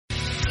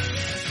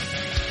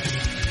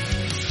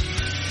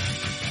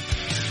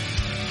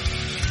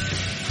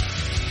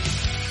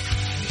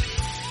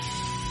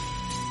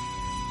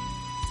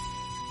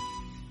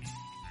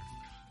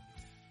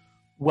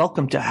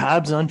Welcome to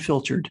Habs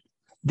Unfiltered.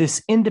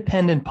 This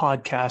independent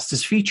podcast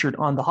is featured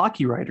on the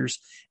Hockey Writers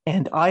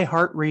and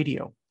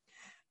iHeartRadio,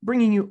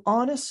 bringing you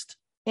honest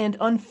and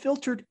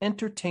unfiltered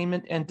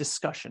entertainment and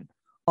discussion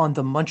on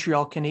the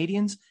Montreal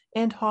Canadiens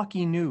and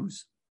hockey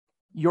news.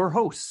 Your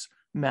hosts,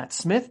 Matt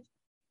Smith,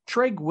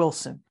 Treg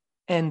Wilson,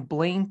 and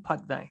Blaine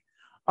Putney,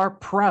 are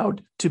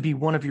proud to be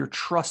one of your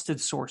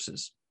trusted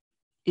sources.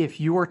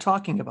 If you are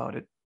talking about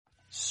it,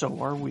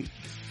 so are we.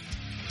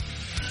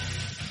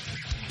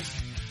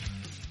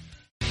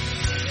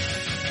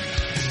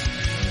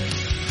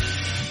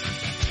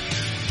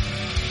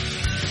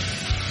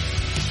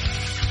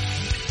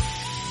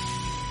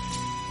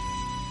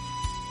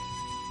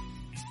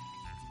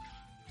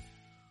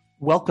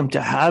 Welcome to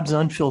Habs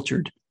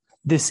Unfiltered.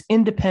 This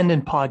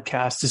independent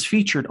podcast is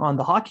featured on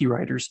the Hockey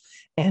Writers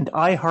and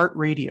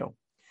iHeartRadio,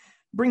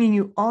 bringing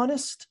you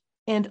honest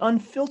and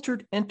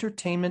unfiltered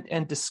entertainment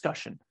and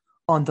discussion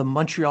on the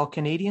Montreal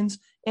Canadiens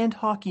and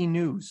hockey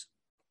news.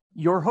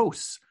 Your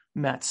hosts,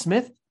 Matt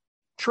Smith,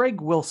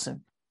 Treg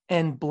Wilson,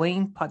 and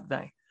Blaine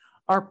Putney,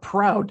 are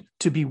proud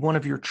to be one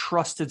of your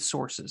trusted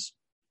sources.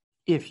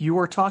 If you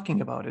are talking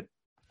about it,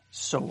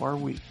 so are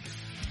we.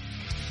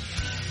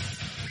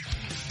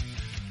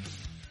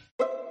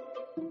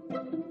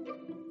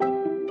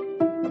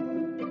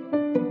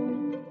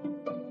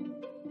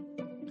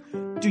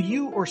 Do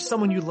you or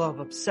someone you love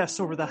obsess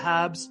over the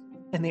Habs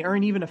and they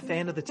aren't even a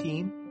fan of the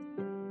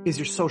team? Is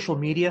your social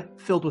media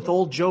filled with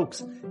old jokes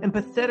and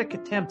pathetic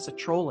attempts at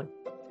trolling?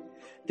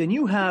 Then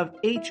you have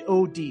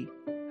HOD,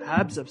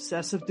 Habs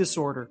Obsessive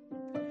Disorder.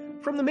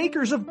 From the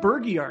makers of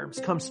Bergie Arms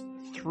comes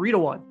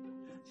 3-1.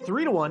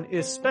 3-1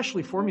 is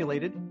specially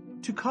formulated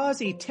to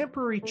cause a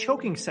temporary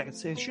choking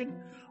sensation,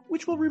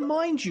 which will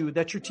remind you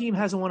that your team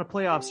hasn't won a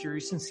playoff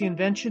series since the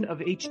invention of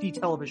HD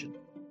television.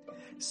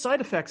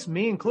 Side effects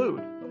may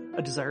include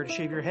a desire to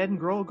shave your head and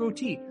grow a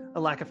goatee, a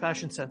lack of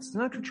fashion sense,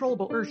 an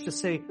uncontrollable urge to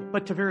say,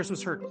 but Tavares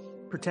was hurt,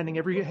 pretending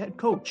every head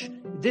coach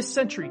this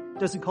century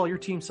doesn't call your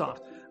team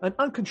soft, an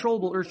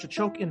uncontrollable urge to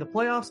choke in the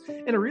playoffs,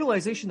 and a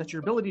realization that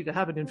your ability to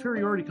have an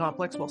inferiority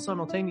complex while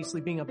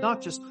simultaneously being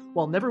obnoxious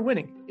while never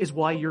winning is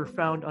why you're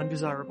found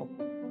undesirable.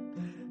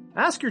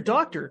 Ask your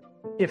doctor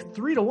if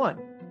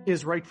 3-1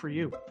 is right for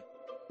you.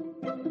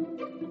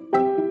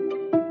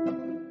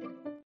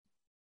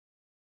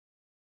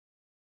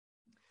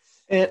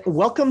 And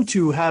welcome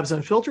to Habs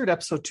Unfiltered,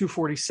 episode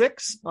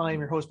 246. I'm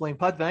your host, Blaine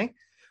Putney.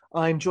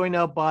 I'm joined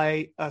now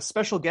by a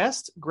special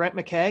guest, Grant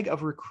McCagg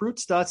of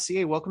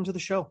Recruits.ca. Welcome to the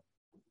show.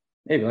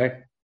 Hey,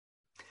 Blaine.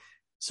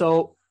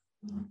 So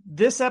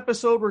this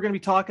episode, we're going to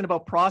be talking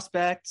about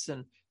prospects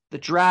and the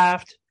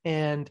draft,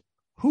 and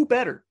who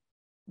better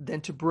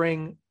than to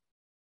bring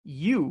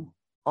you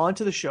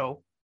onto the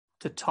show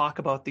to talk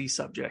about these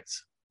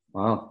subjects.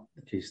 Wow.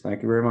 Geez,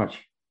 thank you very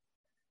much.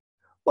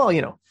 Well,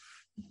 you know,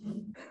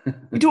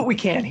 we do what we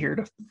can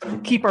here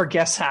to keep our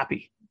guests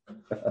happy.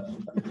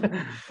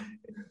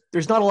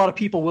 There's not a lot of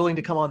people willing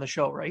to come on the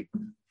show, right?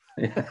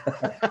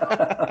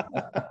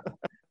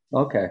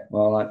 Okay.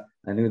 Well,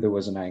 I knew there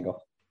was an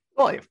angle.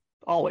 Well,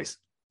 always.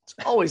 It's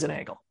always an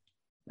angle.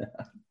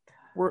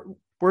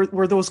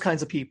 We're those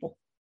kinds of people.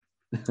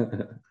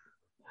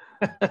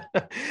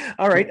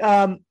 All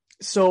right.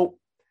 So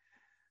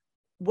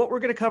what we're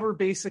going to cover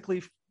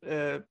basically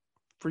for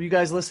you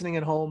guys listening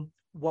at home,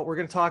 what we're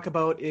going to talk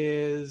about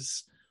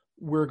is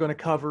we're going to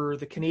cover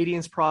the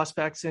Canadiens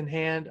prospects in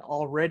hand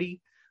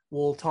already.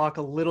 We'll talk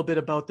a little bit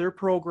about their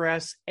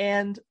progress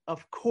and,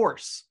 of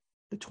course,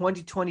 the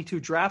 2022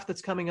 draft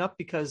that's coming up,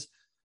 because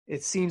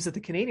it seems that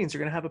the Canadiens are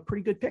going to have a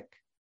pretty good pick.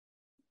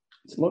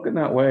 It's looking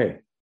that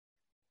way.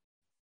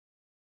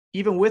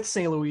 Even with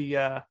St. Louis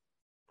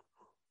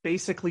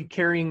basically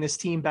carrying this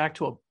team back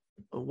to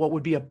what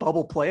would be a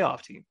bubble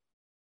playoff team.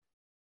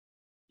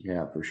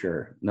 Yeah, for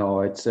sure.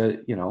 No, it's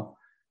it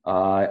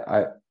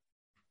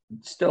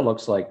still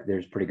looks like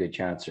there's a pretty good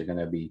chance they're going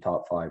to be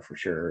top five for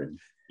sure. And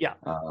yeah.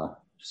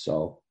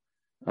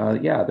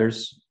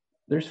 There's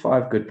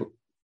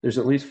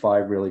at least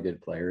five really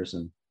good players.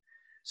 And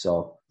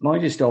so as long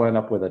as you still end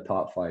up with a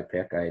top five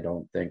pick, I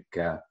don't think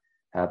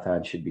Hab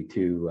fans should be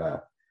too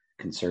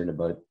concerned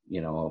about,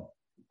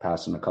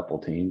 passing a couple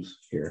teams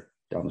here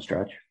down the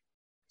stretch.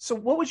 So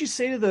what would you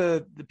say to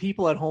the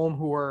people at home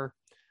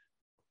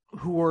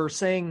who are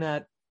saying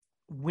that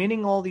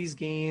winning all these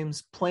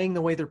games, playing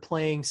the way they're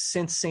playing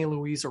since St.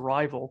 Louis'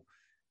 arrival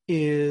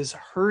is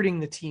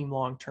hurting the team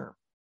long term?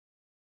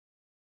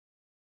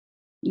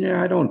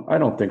 Yeah, I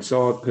don't think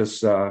so,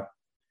 because I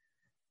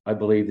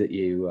believe that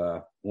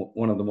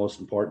one of the most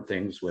important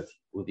things with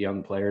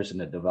young players and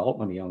the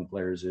development of young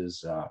players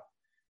is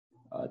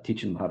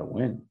teaching them how to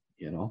win.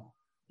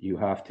 You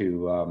have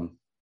to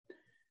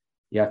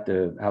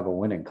have a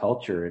winning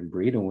culture and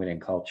breed a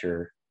winning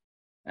culture,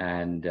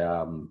 and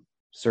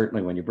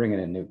certainly when you're bringing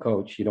in a new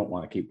coach, you don't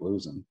want to keep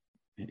losing.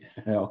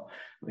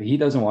 He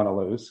doesn't want to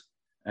lose,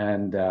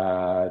 and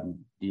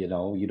you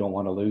don't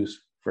want to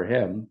lose for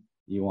him.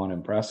 You want to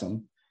impress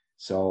him.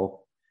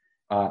 So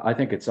I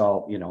think it's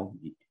all,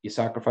 you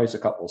sacrifice a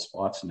couple of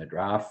spots in the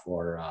draft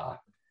for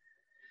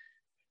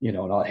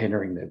not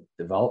hindering the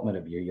development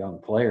of your young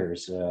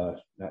players,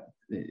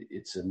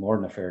 it's more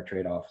than a fair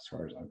trade-off as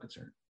far as I'm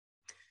concerned.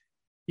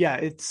 Yeah,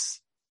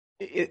 it's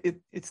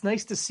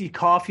nice to see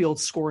Caulfield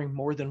scoring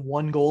more than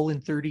one goal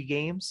in 30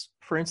 games,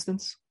 for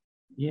instance.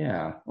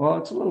 Yeah, well,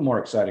 it's a little more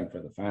exciting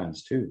for the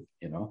fans too,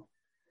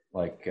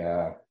 like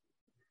 3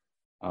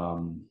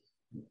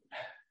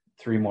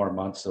 more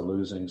months of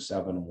losing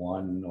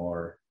 7-1,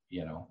 or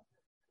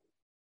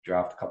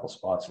draft a couple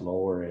spots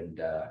lower and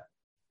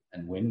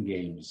win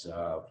games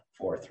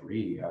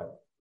 4-3.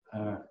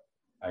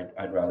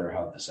 I'd rather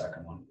have the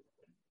second one.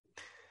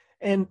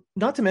 And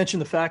not to mention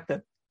the fact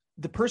that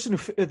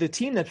the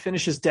team that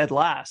finishes dead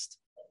last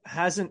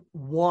hasn't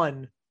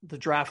won the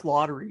draft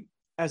lottery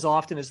as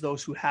often as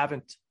those who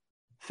haven't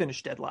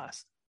finished dead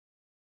last.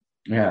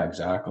 Yeah,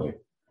 exactly.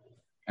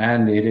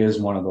 And it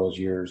is one of those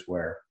years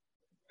where,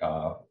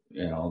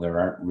 there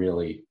aren't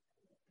really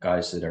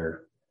guys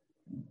that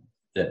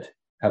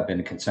have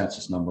been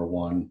consensus number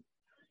one,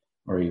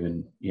 or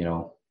even,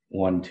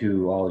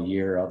 1-2 all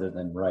year other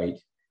than Wright.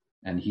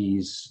 And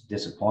he's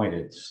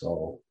disappointed.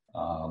 So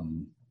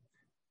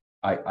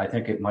I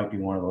think it might be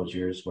one of those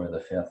years where the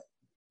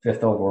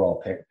fifth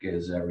overall pick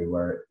is every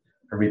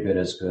bit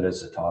as good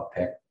as the top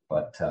pick,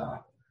 but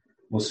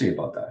we'll see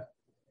about that.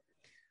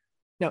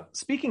 Now,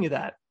 speaking of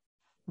that,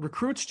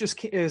 Recruits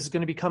is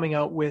going to be coming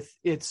out with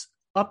its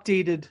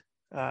updated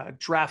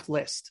draft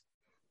list.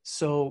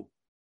 So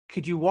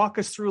could you walk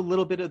us through a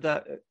little bit of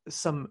that,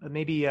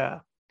 maybe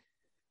a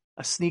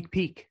sneak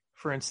peek,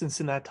 for instance,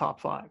 in that top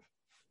 5?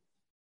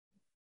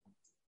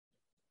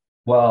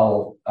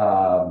 Well,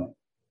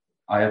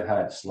 I have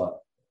had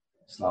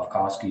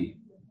Slavkovsky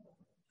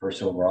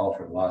first overall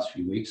for the last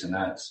few weeks, and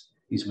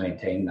he's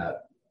maintained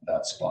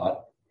that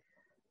spot.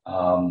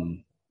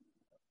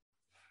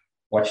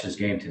 Watched his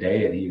game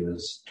today, and he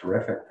was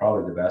terrific.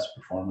 Probably the best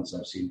performance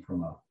I've seen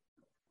from a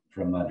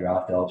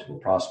draft eligible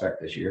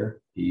prospect this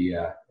year.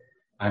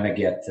 I'm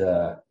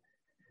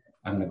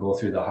gonna go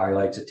through the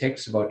highlights. It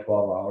takes about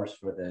 12 hours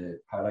for the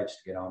highlights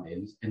to get on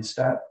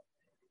Instat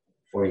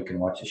before you can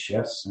watch the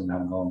shifts, and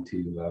I'm going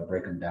to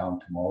break them down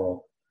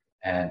tomorrow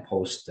and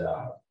post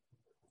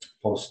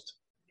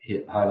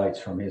highlights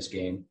from his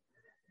game.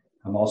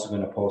 I'm also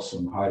going to post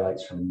some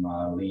highlights from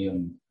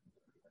Liam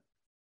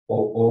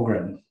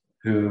Ogren,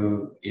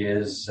 who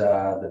is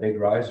the big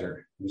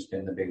riser, who's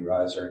been the big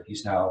riser.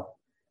 He's now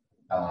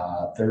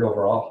 3rd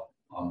overall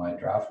on my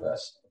draft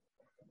list,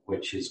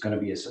 which is going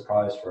to be a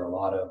surprise for a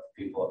lot of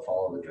people that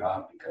follow the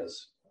draft,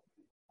 because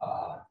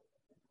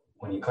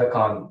when you click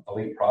on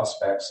elite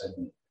prospects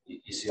and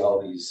you see all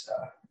these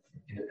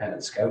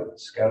independent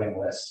scouting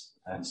lists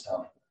and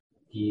stuff,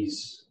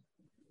 he's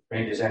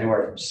ranges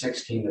anywhere from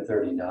 16 to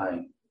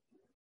 39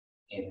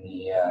 in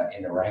the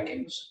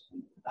rankings.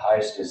 The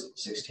highest is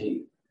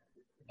 16,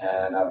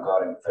 and I've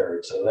got him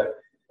 3rd. So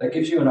that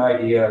gives you an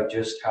idea of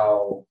just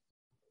how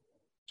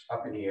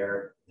up in the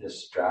air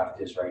this draft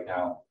is right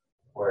now.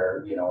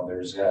 Where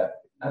there's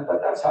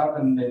but that's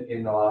happened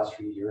in the last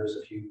few years.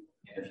 In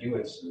a few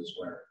instances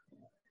where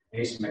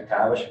Mason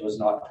McTavish was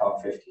not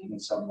top 15 in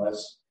some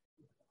lists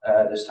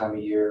this time of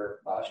year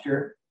last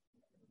year.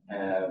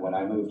 When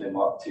I moved him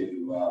up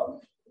to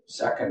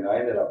 2nd, I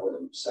ended up with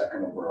him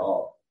 2nd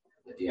overall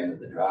at the end of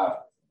the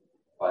draft.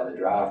 By the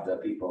draft,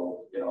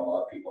 people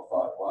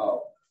thought,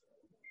 wow,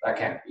 that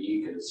can't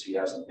be, because he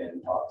hasn't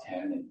been top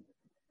 10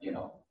 in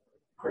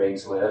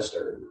Craigslist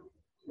or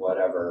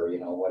whatever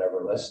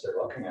list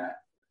they're looking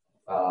at.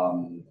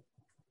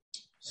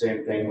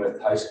 Same thing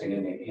with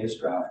Heiskanen in his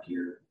draft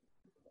year.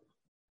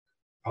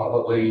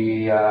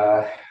 Probably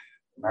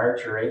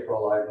March or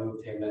April, I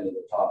moved him into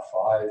the top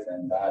 5,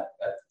 and that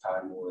at the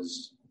time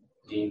was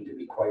deemed to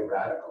be quite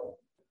radical.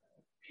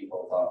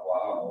 People thought,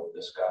 wow,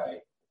 this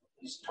guy,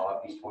 he's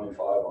 25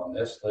 on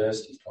this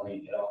list, he's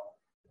 20,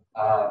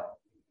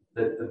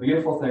 The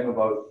beautiful thing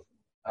about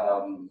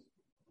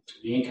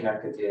being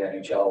connected to the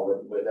NHL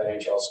with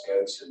NHL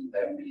scouts and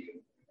them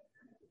being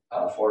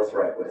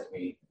forthright with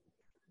me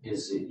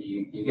is that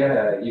you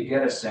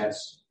get a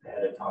sense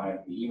ahead of time.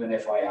 Even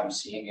if I am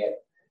seeing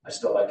it, I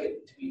still like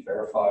it to be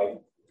verified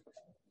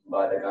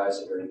by the guys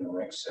that are in the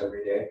rinks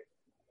every day,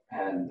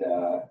 and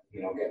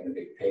getting the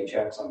big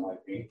paychecks,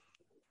 unlike me.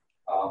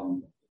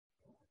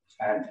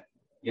 And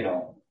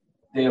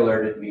they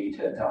alerted me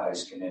to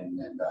Heiskanen,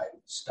 and I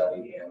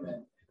studied him,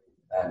 and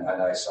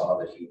I saw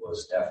that he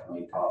was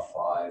definitely top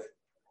 5.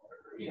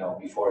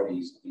 Before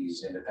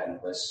these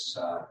independent lists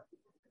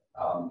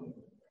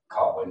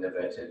caught wind of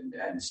it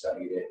and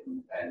studied it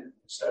and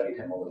studied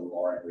him a little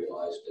more and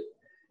realized it.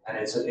 And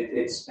it's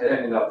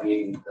ended up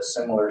being a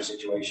similar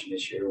situation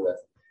this year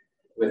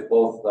with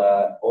both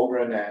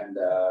Ogren and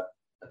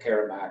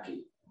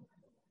Karamaki.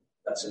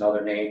 That's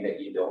another name that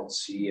you don't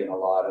see in a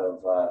lot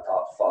of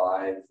top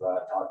 5,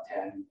 top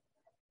 10.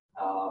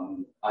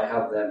 I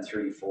have them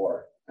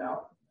 3-4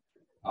 now.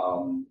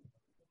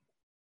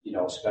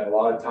 Spent a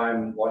lot of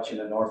time watching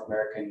the North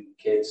American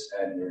kids,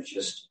 and there's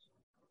just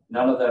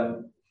none of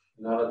them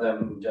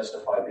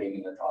justify being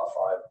in the top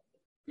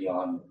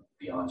 5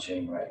 beyond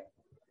Shane Wright.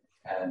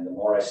 And the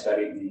more I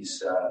studied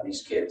these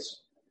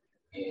kids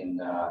in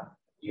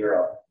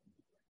Europe,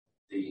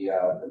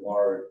 the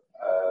more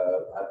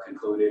I've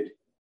concluded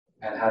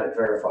and had it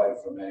verified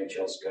from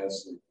NHL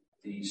scouts that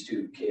these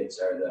two kids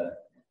are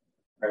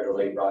the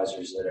late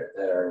risers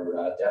that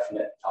are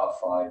definite top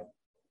 5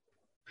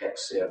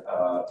 picks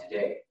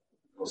today.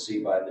 We'll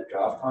see by the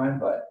draft time,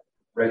 but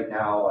right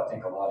now I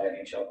think a lot of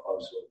NHL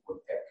clubs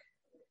would pick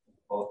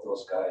both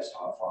those guys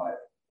top 5.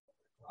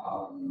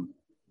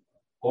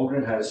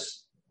 Holmgren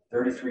has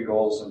 33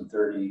 goals in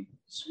 30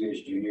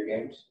 Swedish junior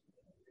games.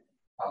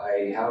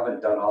 I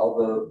haven't done all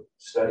the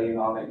studying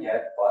on it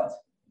yet, but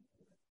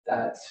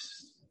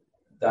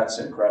that's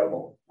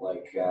incredible.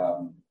 Like,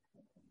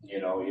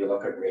 you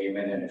look at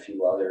Raymond and a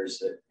few others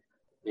that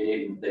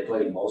they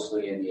played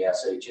mostly in the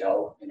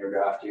SHL in their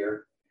draft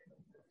year,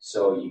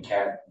 so you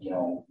can't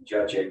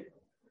judge it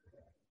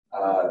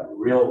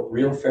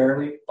real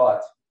fairly.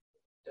 But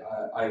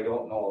I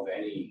don't know of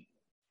any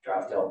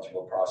draft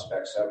eligible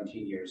prospect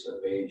 17 years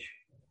of age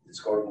that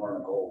scored more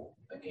than a goal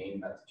a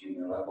game at the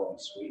junior level in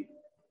Sweden.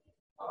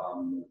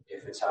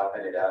 If it's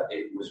happened,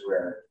 it was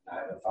rare. I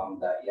haven't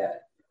found that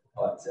yet,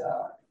 but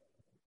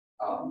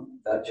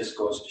that just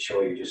goes to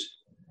show you just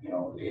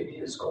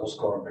his goal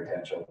scoring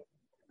potential.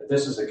 But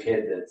this is a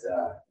kid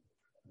that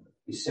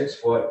he's 6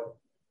 foot,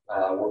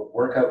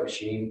 workout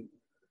machine.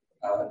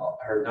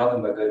 Heard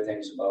nothing but good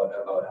things about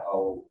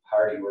how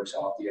hard he works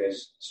off the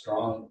ice.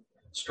 Strong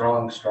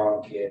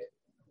kid.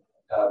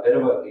 A bit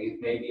of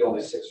maybe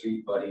only 6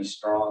 feet, but he's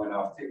strong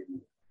enough to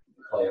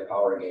play a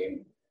power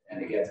game and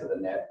to get to the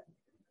net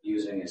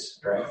using his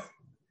strength.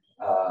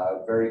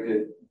 Very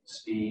good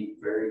speed,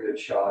 very good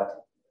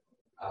shot,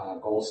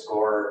 goal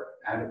scorer,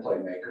 and a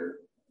playmaker.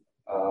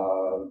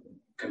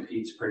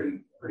 Competes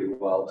pretty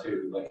well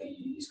too. Like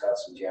he's got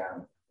some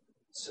jam.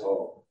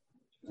 So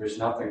there's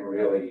nothing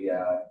really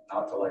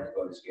not to like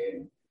about his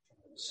game.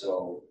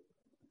 So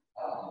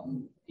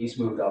he's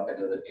moved up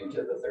into the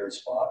 3rd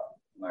spot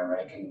in my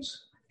rankings.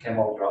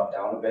 Kimmel dropped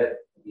down a bit.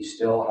 He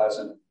still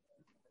hasn't,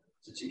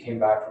 since he came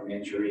back from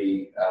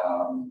injury,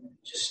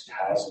 just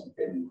hasn't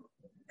been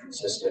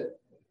consistent.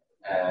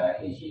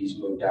 He's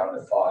moved down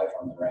to 5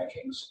 on the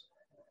rankings.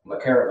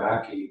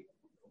 Makaramäki,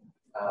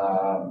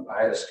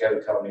 I had a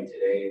scout tell me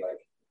today,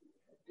 like,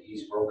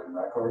 he's broken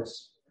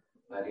records.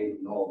 I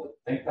didn't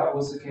think that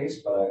was the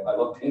case, but I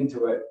looked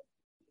into it.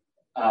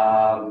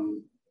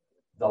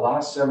 The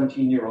last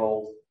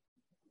 17-year-old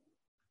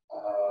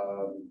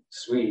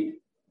Swede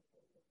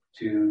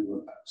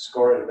to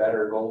score at a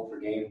better goal per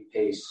game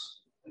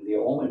pace, and the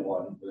only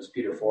one was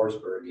Peter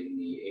Forsberg in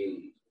the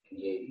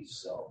 80s.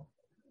 So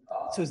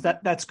is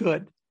that's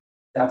good.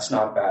 That's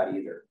not bad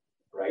either,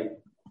 right?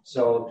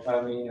 So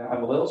I mean,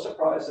 I'm a little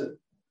surprised that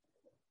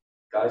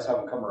guys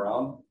haven't come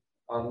around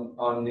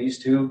on these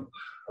two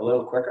a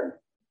little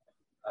quicker.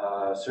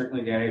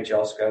 Certainly the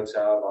NHL scouts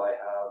have, I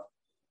have,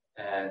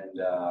 and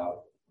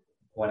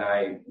when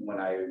I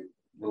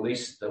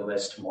release the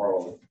list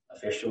tomorrow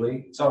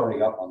officially, it's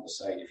already up on the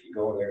site. If you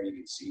go there, you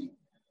can see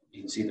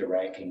the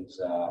rankings.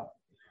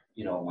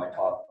 My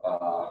top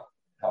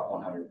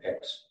 100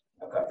 picks.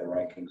 I've got the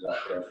rankings up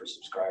there for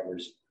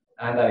subscribers,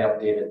 and I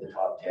updated the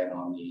top 10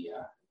 on the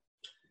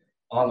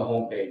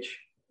homepage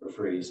for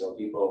free, so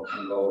people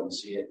can go and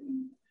see it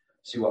and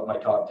see what my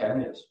top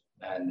 10 is.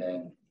 And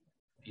then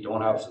if you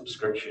don't have a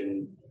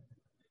subscription,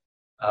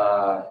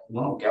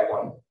 get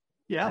one.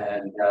 Yeah.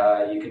 And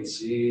you can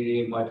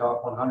see my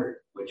top 100,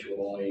 which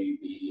will only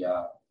be,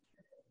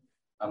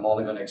 I'm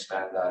only going to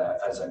expand that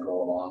as I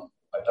go along.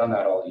 I've done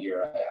that all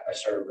year. I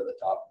started with the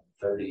top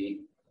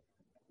 30,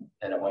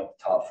 then it went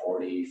top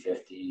 40,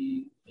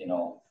 50,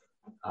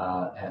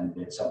 and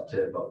it's up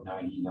to about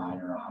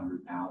 99 or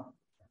 100 now.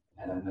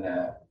 And I'm going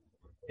to,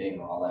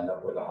 I'll end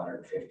up with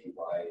 150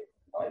 by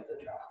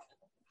the draft.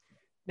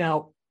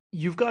 Now,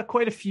 you've got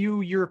quite a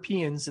few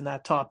Europeans in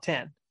that top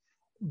 10.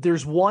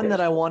 There's one that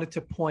I wanted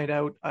to point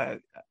out. I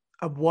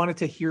wanted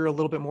to hear a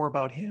little bit more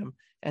about him,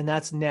 and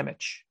that's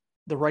Nemec,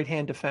 the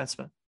right-hand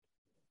defenseman.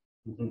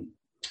 Mm-hmm.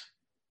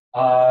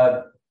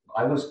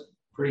 I was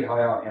pretty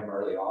high on him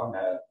early on,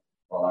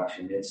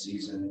 actually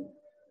mid-season.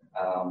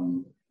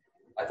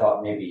 I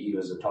thought maybe he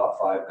was a top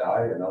 5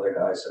 guy, and other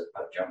guys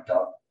have jumped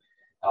up.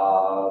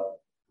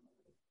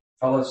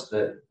 Fellas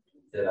that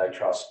I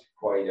trust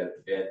quite a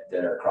bit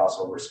that are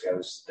crossover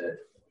scouts that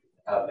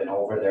have been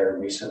over there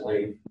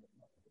recently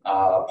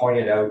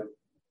pointed out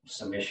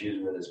some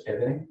issues with his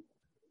pivoting.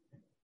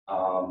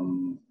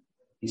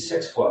 He's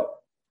 6 foot,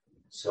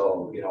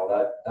 so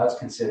that's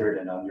considered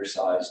an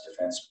undersized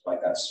defense.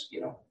 Like that's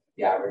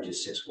the average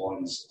is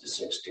 6'1" to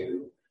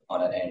 6'2"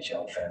 on an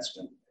NHL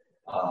defenseman.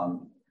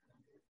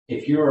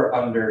 If you're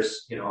under,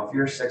 if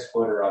you're 6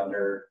 foot or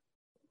under,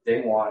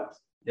 they want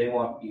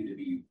you to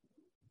be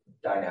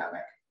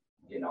dynamic.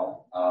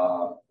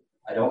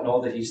 I don't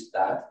know that he's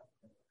that,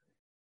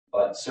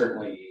 but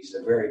certainly he's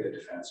a very good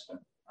defenseman.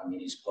 I mean,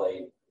 he's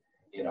played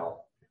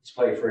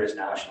for his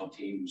national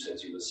team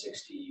since he was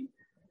 16.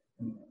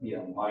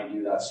 Mind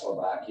you, that's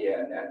Slovakia,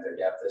 and their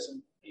depth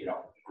isn't,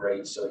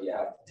 great, so you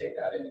have to take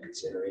that into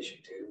consideration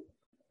too.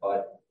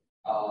 But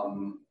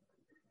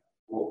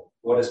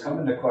what has come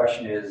into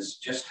question is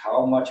just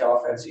how much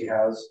offense he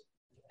has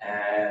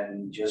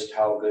and just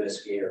how good a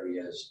skater he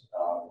is.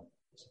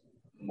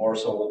 More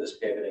so with his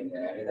pivoting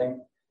than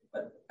anything.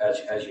 But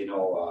as you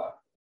know,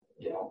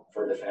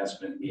 for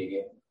defensemen,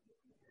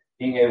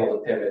 being able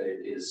to pivot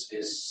is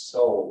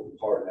so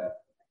important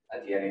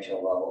at the NHL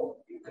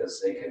level, because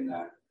they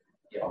can,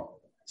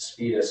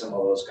 speed of some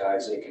of those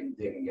guys, they can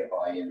get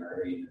by in a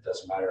hurry. It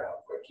doesn't matter how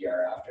quick you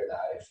are after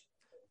that.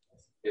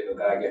 If a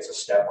guy gets a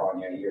step on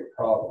you, you're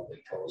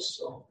probably toast.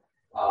 So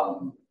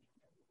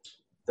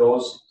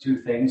those two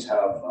things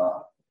have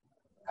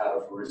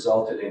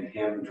resulted in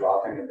him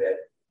dropping a bit.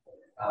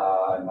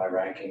 In my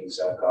rankings,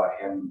 I've got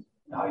him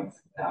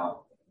 9th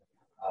now.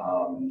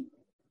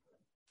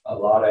 A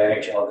lot of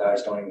NHL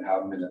guys don't even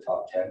have him in the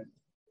top 10.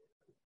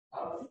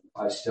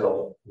 I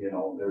still,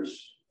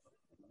 there's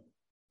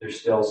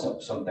still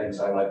some things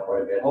I like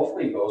quite a bit.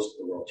 Hopefully he goes to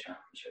the World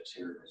Championships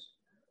here.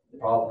 The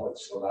problem with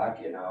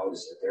Slovakia now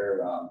is that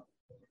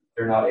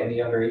they're not in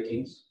the under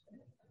 18s.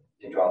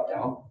 They dropped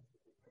down.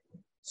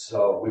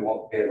 So we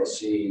won't be able to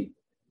see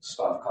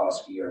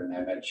Slavkovsky or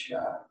Nemec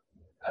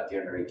at the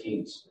under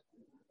 18s.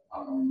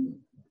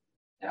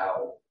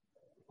 Now,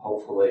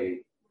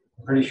 hopefully,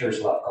 I'm pretty sure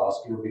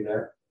Slavkovsky will be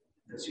there,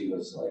 because he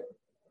was like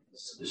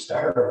the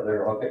starter of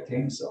their Olympic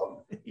team.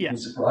 So I'm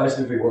surprised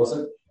if he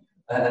wasn't.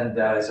 And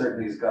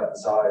certainly he's got the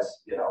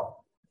size,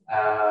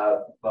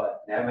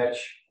 But Nemec,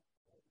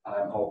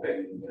 I'm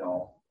hoping,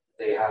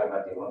 they had him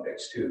at the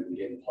Olympics too. He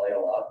didn't play a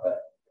lot, but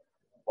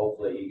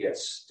hopefully he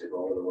gets to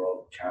go to the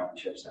World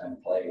Championships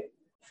and play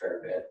a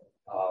fair bit.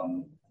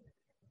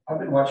 I've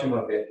been watching him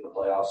a bit in the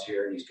playoffs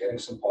here, and he's getting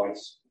some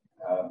points.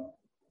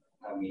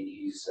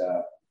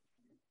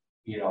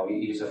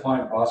 He's a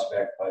fine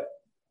prospect, but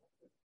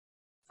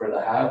for the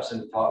Habs in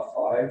the top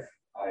 5,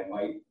 I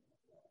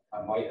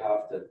might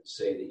have to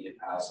say that you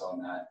pass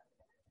on that.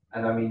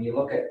 And you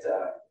look at,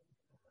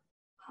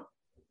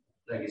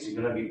 is he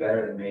going to be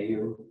better than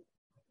Mayu?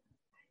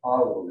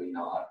 Probably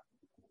not.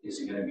 Is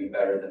he going to be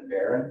better than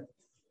Barron?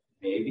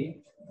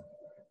 Maybe.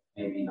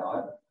 Maybe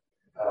not.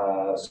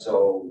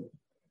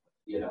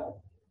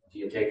 Do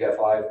you take a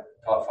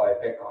top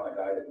 5 pick on a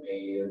guy that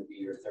may be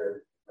your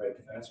third right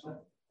defenseman?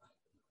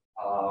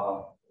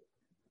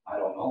 I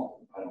don't know.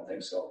 I don't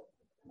think so.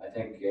 I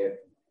think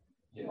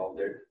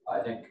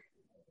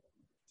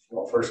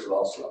first of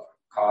all,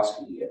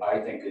 Slavkovsky, I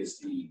think is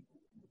the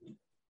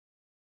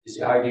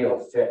ideal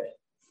fit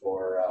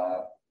for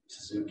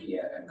Suzuki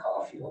and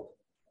Caulfield.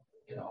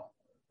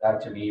 That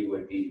to me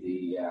would be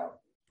the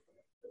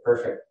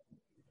perfect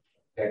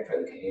pick for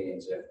the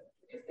Canadians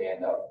if they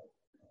end up,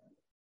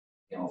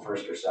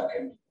 first or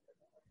second.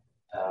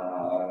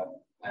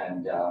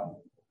 And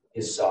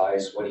his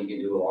size, what he can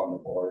do along the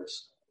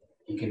boards.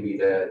 He can be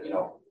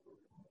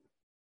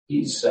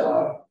he's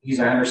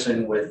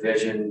Anderson with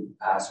vision,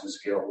 passing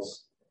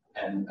skills,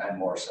 and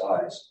more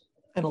size.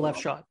 And a left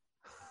shot.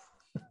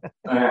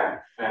 Yeah.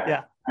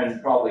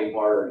 And probably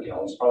more,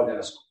 he's probably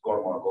going to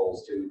score more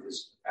goals too,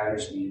 because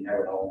Anderson, you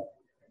never know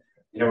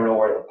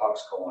where the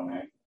puck's going,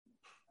 right?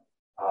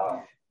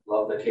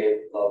 Love the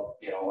kid,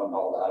 and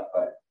all that,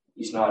 but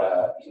he's not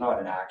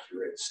an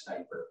accurate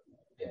sniper,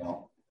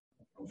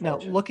 Now,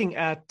 looking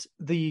at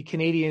the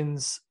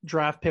Canadiens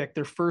draft pick,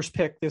 their first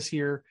pick this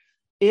year,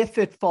 if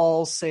it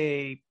falls,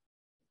 say,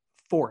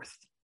 4th,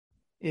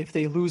 if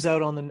they lose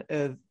out on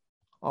the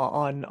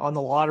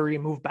lottery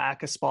and move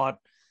back a spot,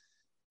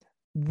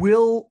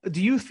 do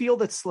you feel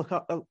that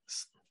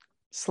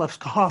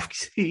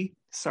Slavkovsky,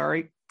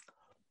 sorry,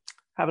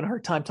 having a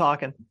hard time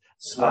talking.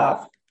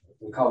 Slav.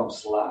 We call him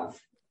Slav.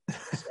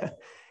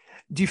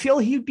 Do you feel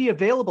he'd be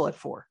available at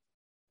 4?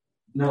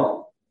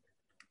 No,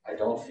 I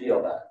don't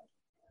feel that.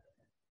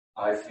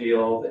 I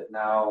feel that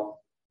now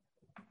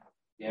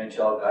the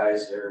NHL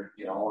guys are,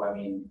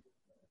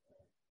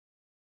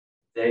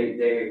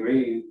 they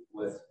agree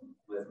with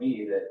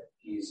me that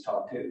he's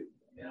top 2,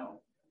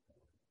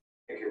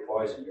 Pick your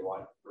poison. You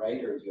want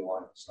Wright or do you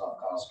want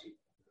Slavkovsky?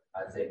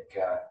 I think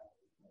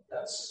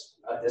that's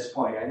at this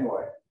point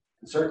anyway.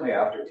 And certainly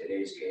after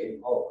today's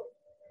game,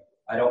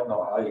 I don't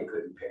know how you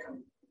couldn't pick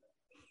him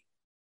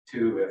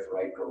 2 if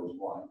Wright goes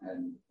 1.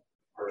 And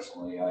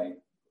personally, I'd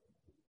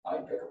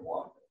pick him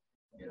 1.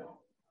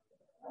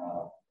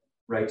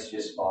 Wright's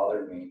just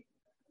bothered me.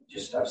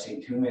 I've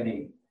seen too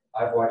many.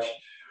 I've watched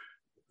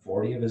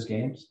 40 of his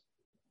games,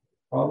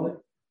 probably.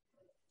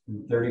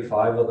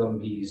 35 of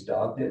them, he's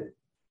dogged it.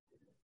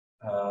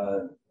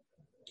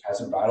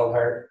 Hasn't battled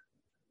hard.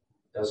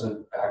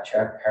 Doesn't back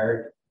check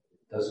hard.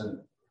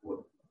 Doesn't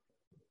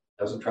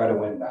try to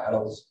win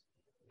battles.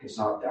 Gets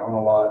knocked down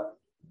a lot.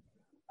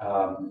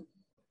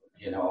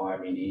 He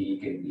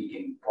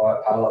can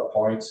pile up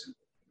points, and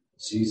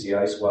sees the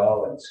ice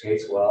well, and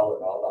skates well,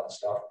 and all that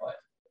stuff. But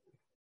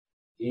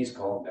he's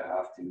going to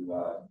have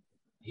to.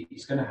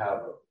 He's going to have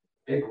a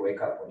big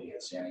wake up when he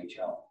hits the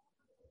NHL.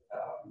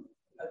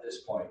 At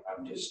this point,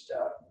 I'm just.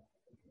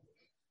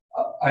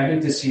 I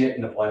need to see it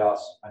in the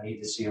playoffs. I need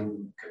to see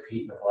him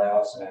compete in the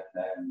playoffs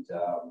and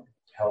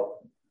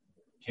help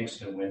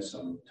Kingston win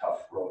some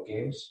tough road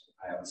games.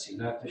 I haven't seen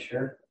that this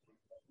year.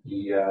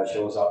 He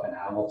shows up in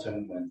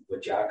Hamilton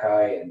with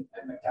Jacky and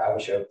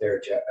McTavish out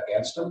there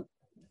against him,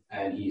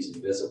 and he's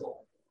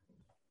invisible.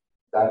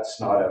 That's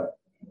not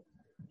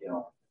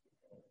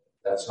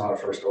a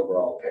first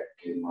overall pick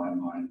in my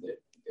mind. That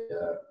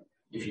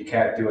if you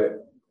can't do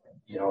it,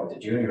 at the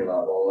junior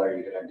level, are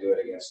you going to do it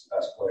against the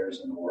best players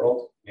in the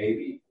world?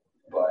 Maybe,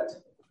 but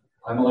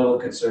I'm a little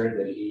concerned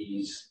that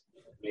he's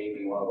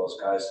maybe one of those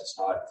guys that's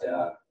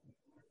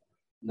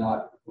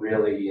not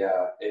really.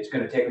 It's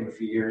going to take him a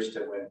few years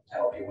to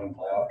help you win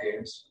playoff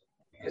games,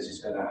 because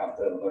he's going to have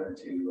to learn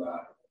to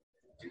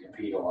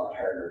compete a lot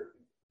harder.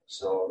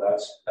 So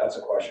that's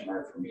a question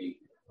mark for me.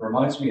 It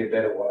reminds me a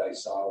bit of what I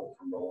saw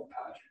from Roland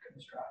Patrick in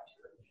his draft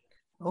year.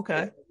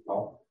 Okay.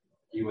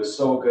 He was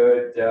so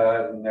good,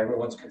 and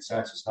everyone's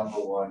consensus number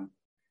one.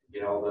 The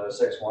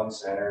 6'1"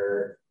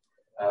 center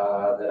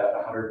that had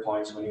 100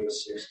 points when he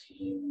was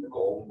 16, the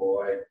golden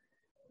boy.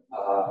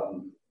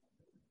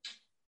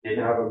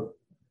 Didn't have a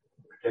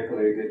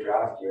particularly good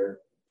draft year.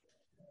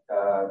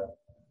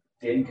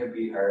 Didn't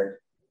compete hard.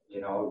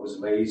 It was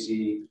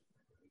lazy.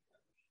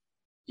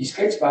 He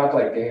skates back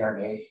like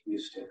Desharnais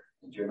used to.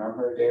 Did you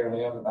remember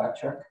Desharnais on the back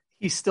check?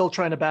 He's still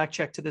trying to back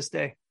check to this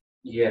day.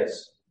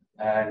 Yes.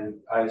 And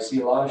I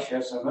see a lot of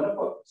shifts. I'm going to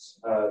put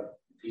a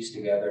piece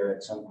together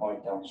at some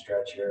point down the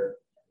stretch here,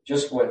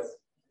 just with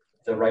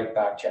the right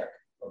back check.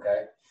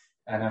 Okay.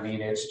 And I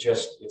mean, it's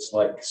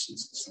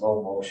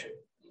slow motion.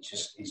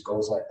 He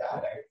goes like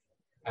that.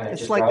 And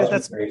it's like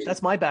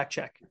that's my back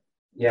check.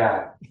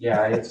 Yeah.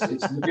 It's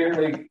the beer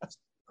league. It's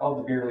called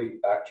the beer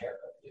league back check.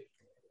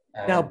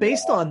 And, now,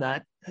 based on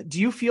that, do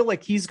you feel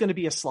like he's going to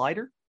be a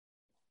slider?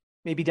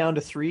 Maybe down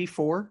to 3,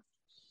 4?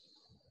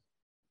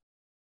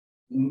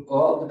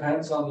 Well, it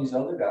depends on these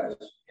other guys,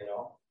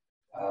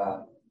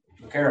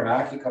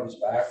 Karamaki comes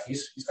back.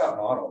 He's got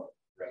mono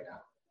right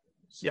now.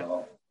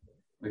 So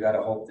we got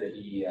to hope that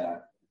he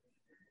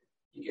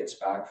gets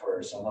back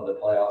for some of the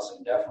playoffs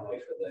and definitely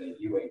for the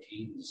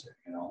U18s,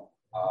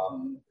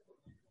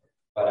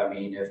 But I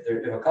mean, if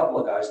a couple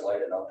of guys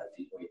light it up at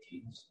the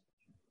U18s,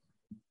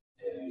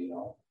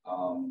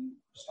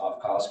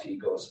 Stavkovsky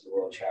goes to the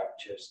World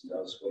Championships and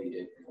does what he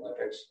did in the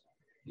Olympics,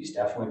 he's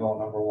definitely going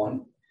number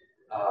one.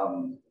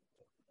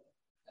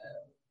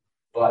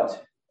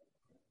 But,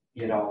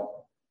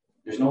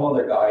 there's no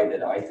other guy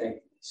that I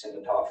think is in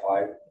the top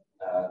 5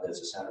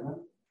 that's a centerman.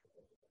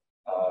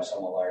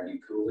 Some will argue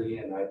Cooley,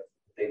 and I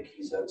think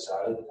he's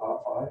outside of the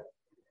top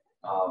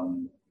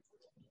 5.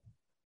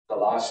 The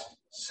last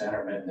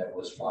centerman that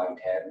was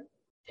 5'10",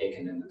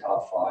 taken in the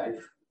top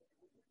 5,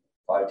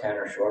 5'10"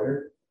 or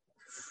shorter,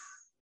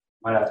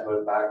 might have to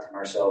go back to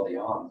Marcel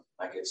Dion.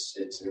 Like it's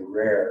a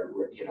rare,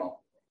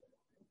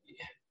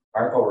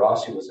 Marco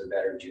Rossi was a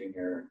better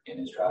junior in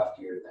his draft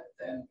year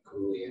than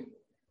Cooley, and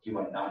he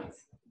went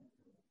 9th.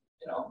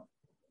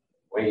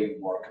 Way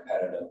more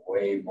competitive,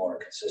 way more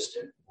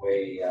consistent,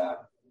 way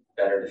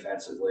better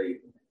defensively,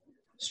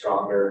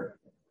 stronger,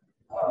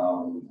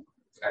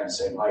 kind of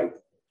same height.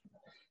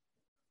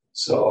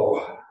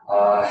 So,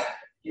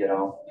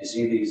 you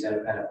see these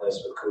independent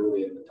lists with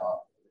Cooley in the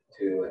top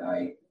 2, and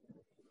I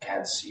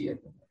can't see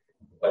it.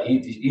 But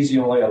he's the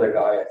only other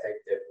guy I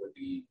think that would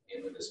be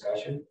in the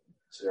discussion.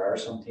 So there are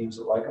some teams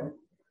that like him.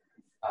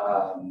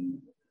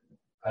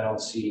 I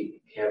don't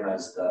see him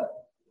as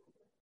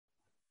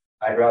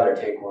I'd rather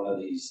take one of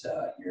these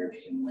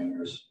European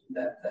wingers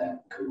than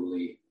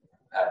Cooley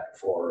at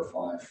 4 or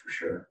 5 for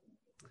sure.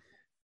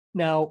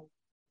 Now,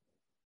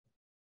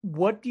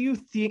 what do you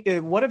think?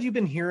 What have you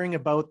been hearing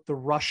about the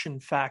Russian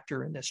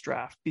factor in this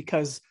draft?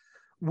 Because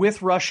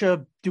with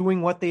Russia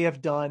doing what they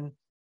have done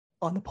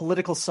on the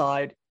political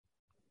side,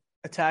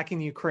 attacking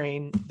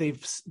Ukraine,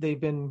 they've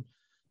been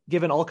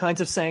given all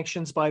kinds of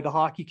sanctions by the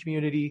hockey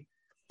community.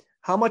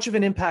 How much of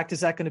an impact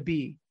is that going to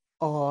be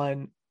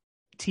on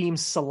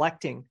teams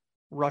selecting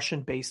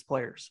Russian-based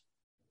players?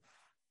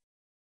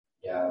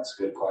 Yeah, that's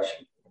a good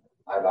question.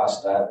 I've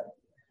asked that,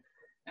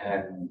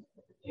 and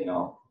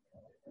I'll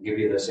give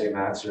you the same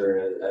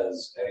answer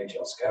as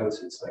NHL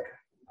scouts. It's like,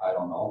 I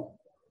don't know.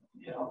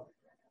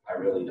 I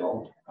really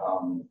don't.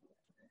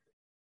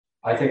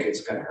 I think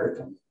it's going to hurt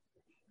them.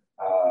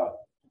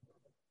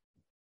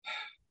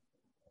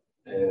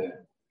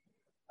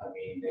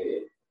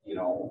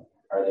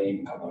 Are they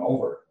even coming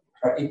over?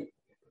 Right?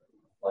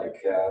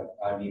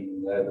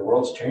 The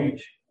world's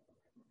changed.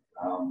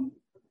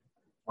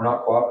 We're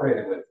not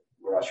cooperating with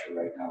Russia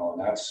right now,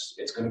 and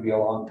it's going to be a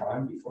long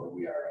time before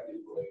we are, I do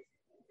believe.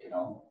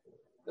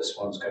 This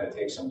one's going to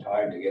take some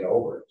time to get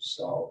over.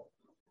 So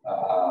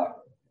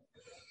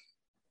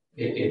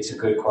it's a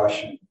good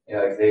question.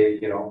 They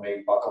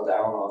may buckle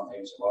down on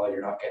things. Well,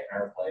 you're not getting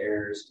our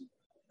players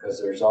because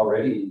there's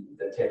already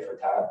the tit for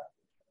tat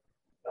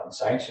on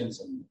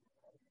sanctions and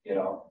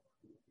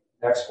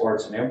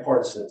exports and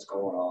imports that's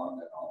going on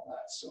and all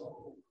that.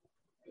 So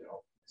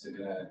is it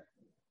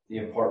the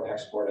import and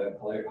export of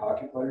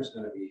hockey players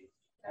going to be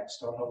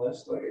next on the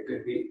list? Like it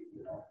could be.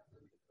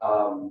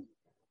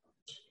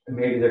 And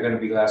maybe they're going to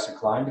be less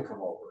inclined to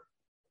come over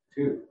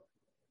too.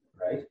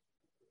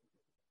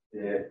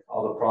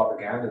 all the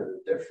propaganda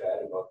that they're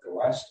fed about the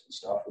West and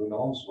stuff, who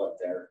knows what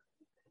they're,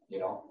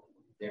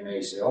 they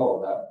may say,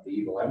 oh, that the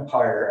evil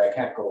empire, I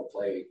can't go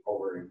play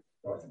over in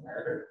North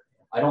America.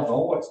 I don't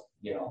know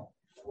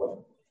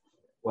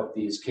what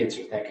these kids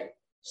are thinking.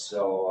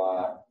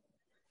 So,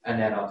 and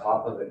then on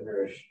top of it,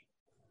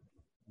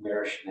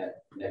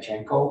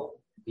 Miroshnichenko,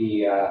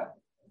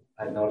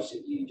 I noticed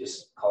that you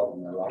just called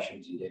them the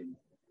Russians. You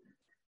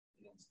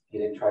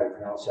didn't try to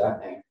pronounce that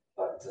name,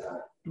 but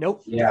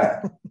nope.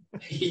 Yeah,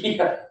 he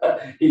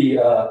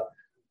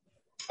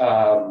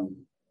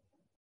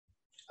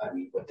I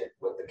mean, with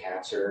the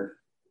cancer,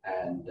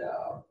 and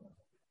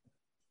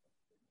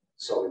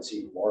so it's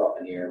even more up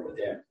in the air with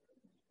him.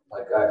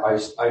 Like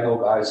I know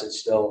guys that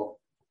still,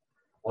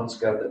 one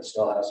scout that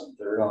still has him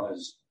third on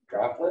his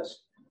draft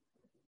list,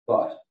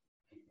 but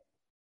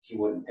he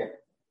wouldn't pick him.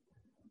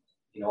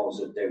 He knows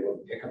that they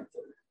wouldn't pick him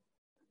third.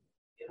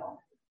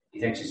 He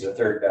thinks he's the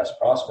third best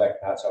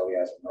prospect. That's how he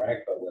has him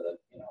ranked, but with a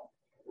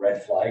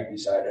red flag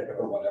beside it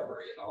or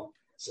whatever.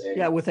 Saying,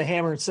 yeah, with a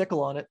hammer and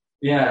sickle on it.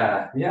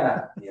 Yeah.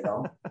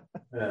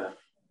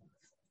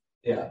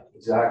 Yeah,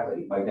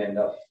 exactly. Might end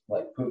up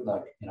like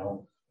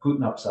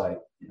Putin upside.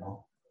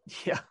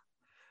 Yeah.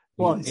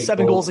 Well,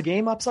 7 goals a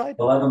game upside.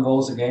 11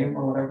 goals a game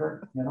or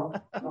whatever.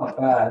 Not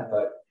bad,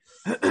 but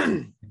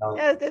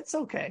yeah, that's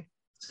okay.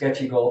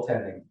 Sketchy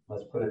goaltending.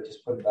 Let's put it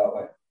that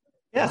way.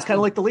 Yeah, it's kind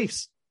of like the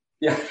Leafs.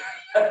 Yeah,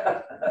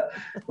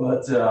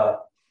 but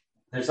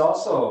there's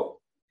also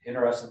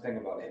interesting thing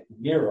about it.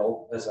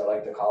 Miro, as I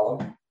like to call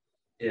him,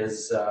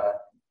 is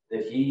that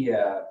he.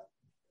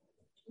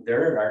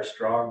 There are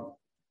strong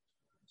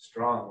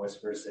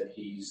whispers that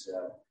he's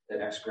the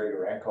next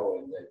Grigorenko,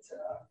 and that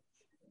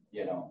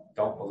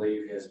don't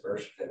believe his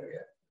birth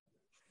certificate.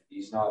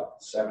 He's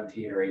not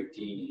 17 or 18.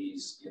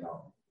 He's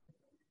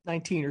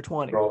 19 or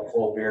 20. Grow a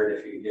full beard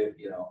if he did.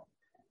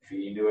 If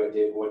he knew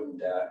it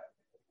wouldn't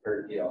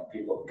hurt.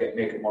 People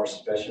make it more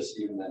suspicious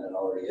even than it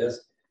already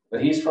is.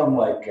 But he's from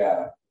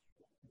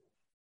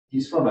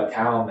he's from a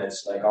town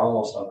that's like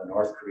almost on the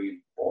North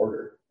Korean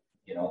border.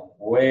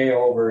 Way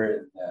over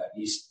in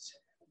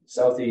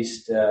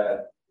southeast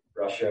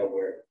Russia,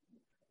 where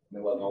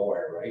middle of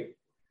nowhere, right?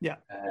 Yeah.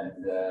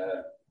 And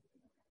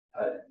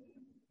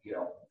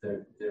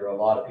there are a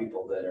lot of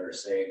people that are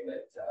saying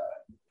that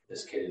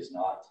this kid is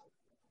not.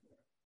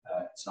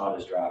 It's not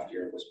his draft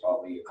year. It was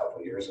probably a couple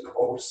of years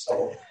ago.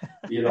 So,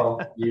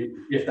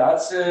 if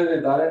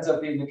that ends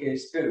up being the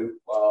case too,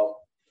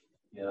 well,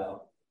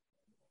 no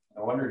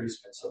wonder he's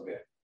been so good.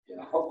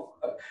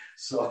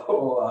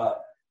 So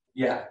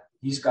yeah,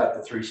 he's got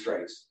the 3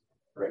 strikes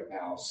right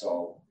now.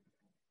 So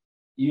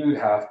you'd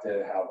have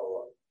to have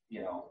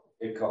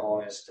big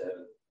cojones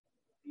to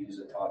use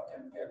a top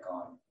 10 pick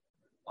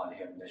on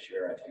him this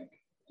year. I think,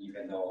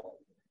 even though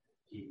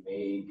he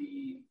may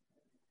be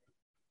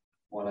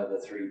one of the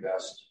 3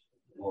 best,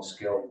 most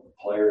skilled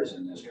players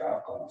in this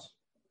draft class.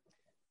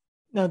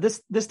 Now,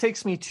 this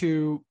takes me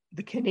to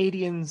the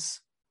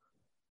Canadiens'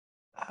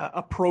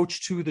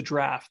 approach to the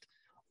draft.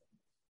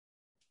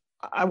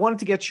 I wanted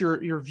to get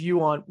your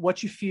view on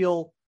what you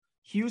feel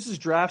Hughes'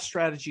 draft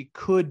strategy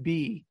could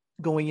be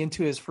going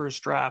into his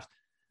first draft.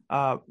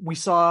 We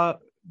saw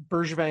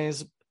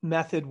Bergevin's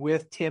method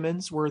with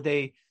Timmins, where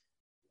they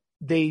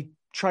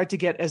tried to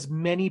get as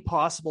many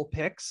possible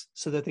picks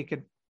so that they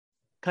could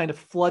kind of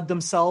flood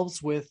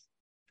themselves with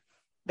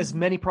as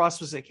many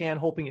prospects as they can,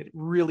 hoping it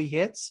really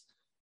hits.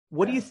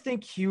 What do you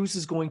think Hughes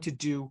is going to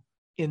do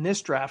in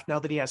this draft now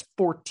that he has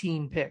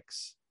 14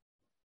 picks?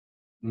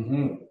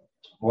 Mm-hmm.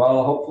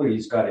 Well, hopefully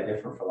he's got a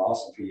different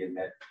philosophy in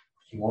that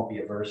he won't be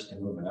averse to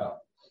moving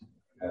up,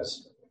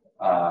 because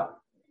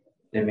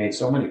they made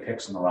so many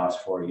picks in the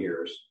last 4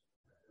 years,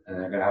 and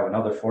they're going to have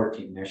another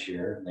 14 this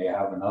year, and they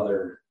have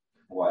another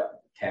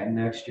 10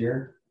 next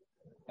year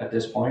at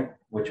this point,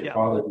 which would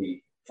probably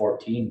be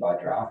 14 by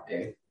draft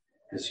day,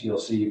 because you'll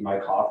see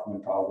Mike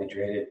Hoffman probably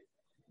traded,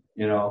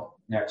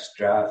 next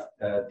draft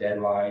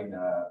deadline.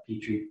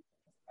 Petrie,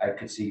 I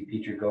could see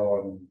Petrie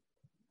going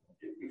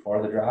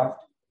before the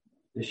draft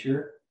this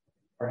year,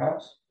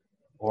 perhaps,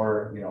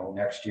 or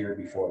next year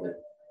before the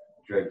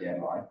trade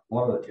deadline,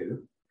 one of the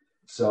two.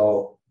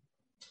 So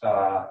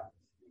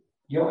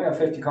you only have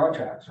 50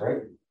 contracts,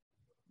 right?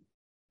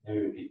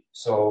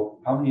 So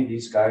how many of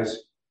these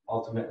guys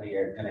ultimately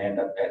are going to end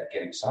up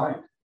getting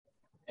signed?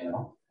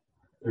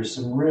 There's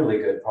some really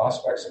good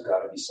prospects that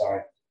got to be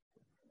signed.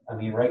 I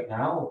mean, right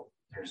now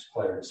there's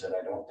players that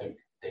I don't think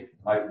they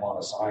might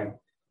want to sign.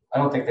 I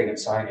don't think they can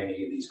sign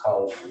any of these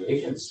college free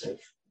agents that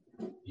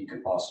you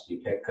could possibly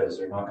pick, because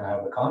they're not going to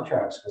have the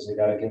contracts, because they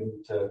got to give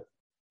them to,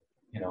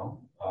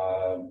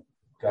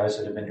 guys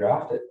that have been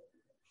drafted.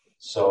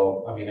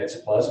 So, I mean, it's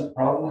a pleasant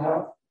problem to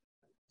have.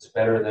 It's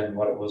better than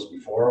what it was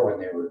before, when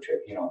they were,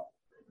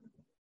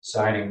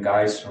 signing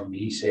guys from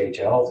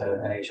ECHL to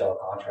NHL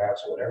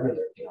contracts or whatever.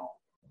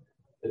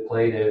 They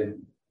played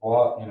in, as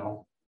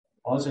long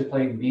as they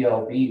played in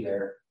BLB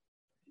there,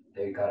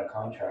 they got a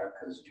contract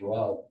because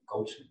Joel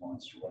coached them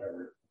once or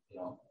whatever.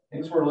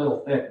 Things were a little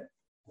thin in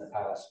the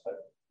past,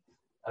 but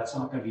that's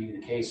not going to be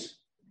the case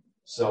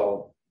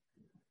So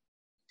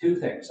two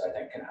things I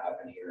think can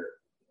happen here.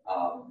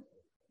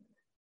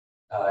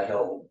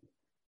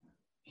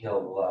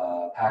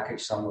 He'll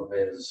package some of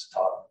his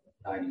top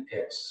 90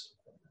 picks.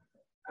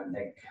 I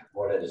think,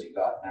 what has he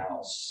got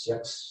now?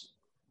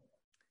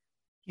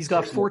 He's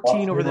got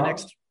 14 over the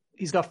next.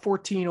 He's got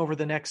 14 over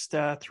the next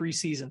 3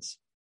 seasons.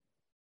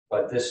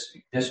 But this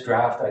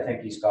draft, I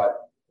think he's got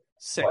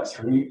 6. What,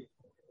 three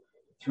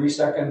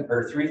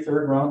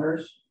third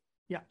rounders?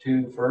 Yeah.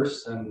 2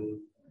 firsts and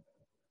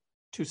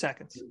 2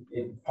 seconds.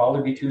 It'd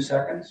probably be 2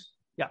 seconds.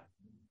 Yeah.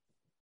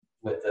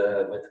 With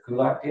the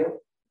Kulak deal.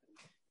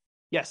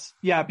 Yes.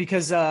 Yeah,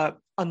 because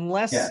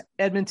unless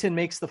Edmonton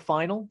makes the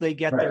final, they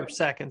get their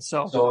second.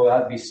 So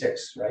that'd be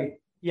 6, right?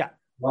 Yeah.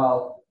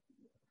 Well,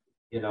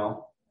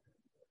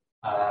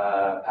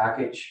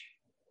 package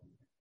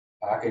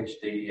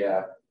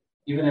the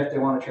even if they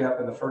want to trade up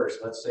in the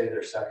first, let's say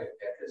their second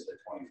pick is at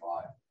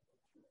 25,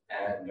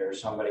 and there's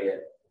somebody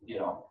at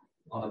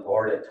on the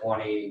board at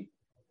 20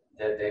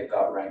 that they've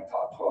got ranked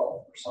top 12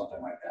 or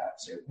something like that.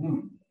 Say,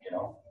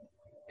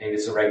 maybe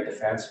it's the right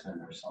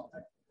defenseman or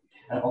something.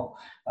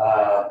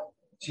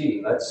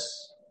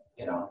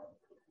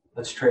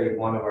 Let's trade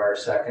one of our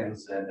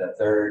seconds and a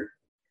third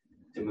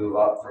to move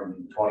up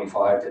from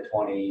 25 to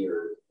 20,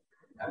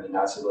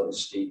 that's a little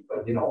steep, but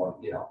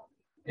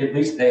at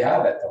least they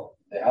have it though.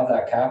 They have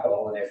that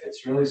capital, and if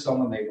it's really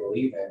someone they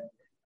believe in,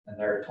 and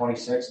they're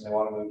 26 and they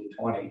want to move to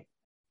 20,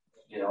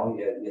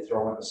 you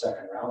throw in the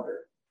second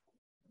rounder,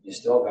 you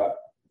still got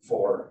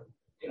 4,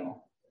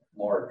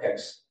 more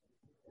picks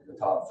in the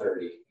top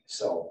 30,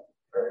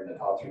 or in the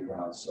top 3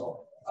 rounds.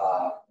 So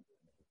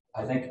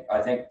I think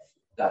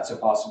that's a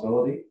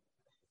possibility,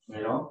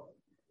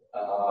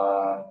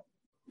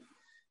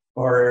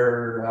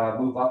 or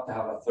move up to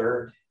have a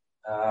third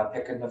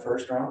pick in the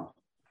first round.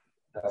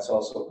 That's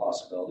also a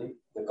possibility.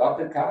 They've got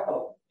good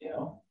capital,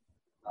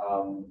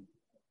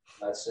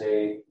 let's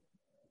say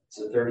it's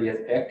the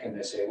 30th pick and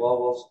they say,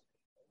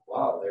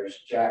 wow, there's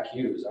Jack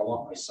Hughes. I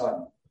want my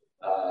son.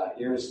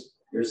 Here's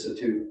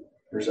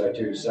our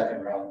 2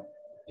 second round,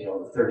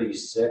 the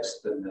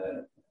 36th and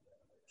the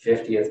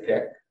 50th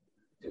pick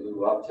to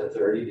move up to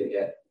 30 to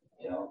get,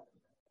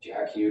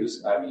 Jack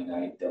Hughes. I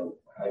doubt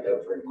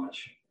very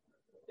much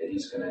that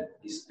he's gonna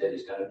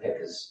pick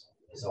his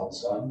own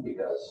son,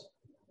 because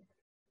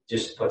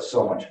just puts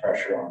so much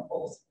pressure on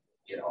both,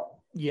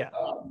 Yeah.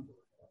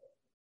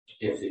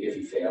 If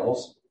he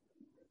fails,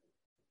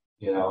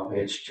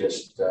 it's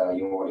just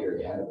you won't hear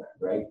the end of it,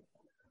 right?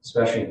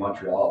 Especially in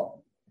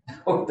Montreal,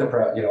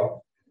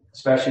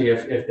 especially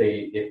if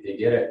they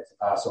get it to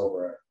pass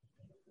over,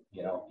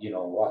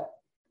 what.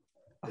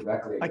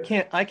 Exactly.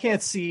 I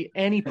can't see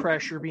any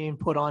pressure being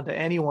put onto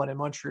anyone in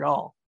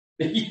Montreal.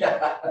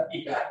 Yeah.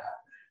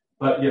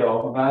 But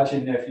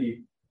imagine if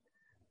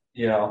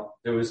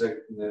there was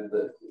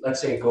let's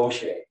say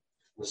Gaucher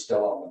was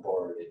still on the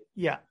board.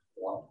 Yeah.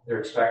 They're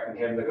expecting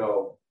him to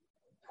go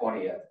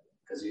 20th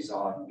because he's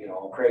on,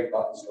 Craig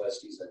Button's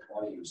list. He's at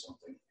 20 or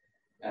something,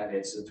 and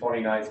it's the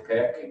 29th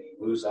pick, and he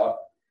moves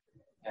up,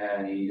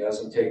 and he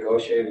doesn't take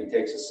Gaucher, and he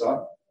takes his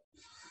son,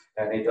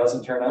 and it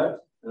doesn't turn out.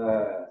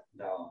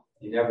 No,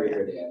 you never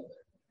hear the end of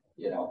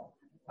it.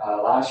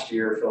 Last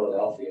year,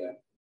 Philadelphia,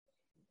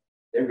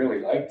 they really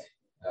liked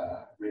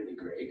Ridley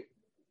Greig.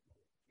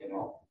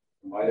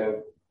 Might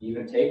have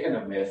even taken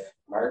him if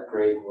Mark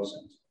Greig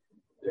wasn't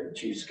their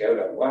chief scout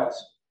out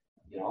west.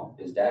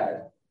 His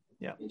dad.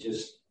 Yeah. He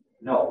just,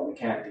 no, we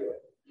can't do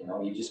it.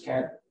 You just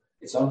can't.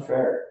 It's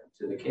unfair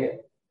to the kid.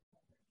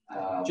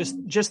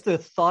 Just the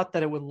thought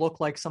that it would look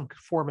like some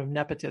form of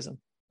nepotism.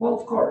 Well,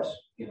 of course,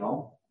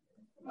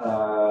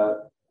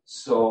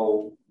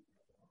 so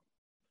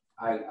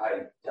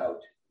I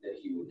doubt that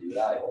he would do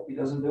that. I hope he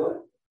doesn't do it.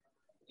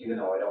 Even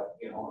though I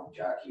don't,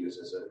 Jack Hughes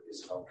is an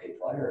okay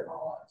player and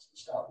all that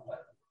stuff.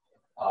 But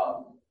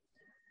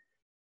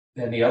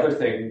then the other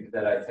thing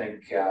that I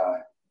think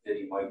that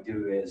he might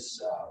do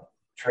is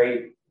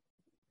trade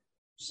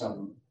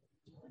some.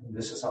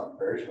 This is something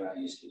Bergevin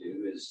used to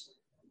do, is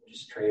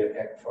just trade a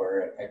pick for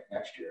a pick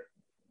next year.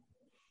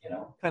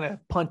 Kind of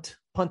punt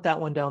that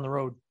one down the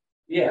road.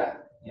 Yeah.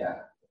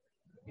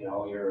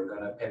 You're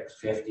going to pick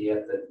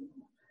 50th,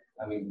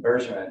 and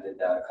Bergevin did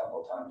that a couple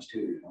of times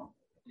too.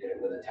 Did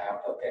it with a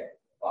Tampa pick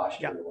last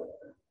year or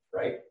whatever,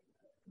 right?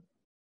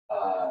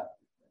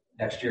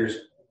 Next year's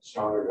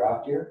stronger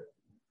draft year,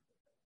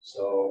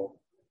 so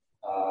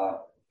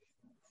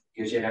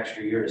gives you an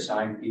extra year to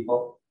sign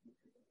people.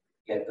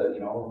 Get the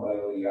you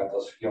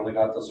only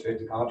got those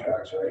 50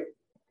 contracts, right?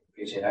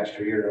 Gives you an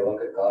extra year to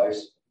look at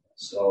guys.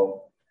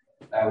 So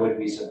I wouldn't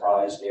be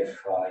surprised if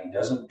he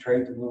doesn't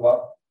trade to move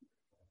up,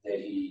 that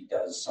he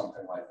does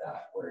something like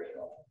that where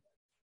he'll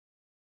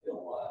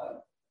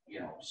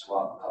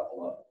swap a couple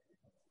of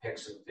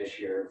picks this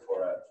year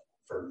for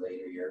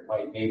later year,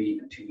 maybe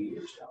even 2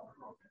 years down the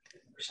road.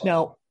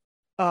 Now,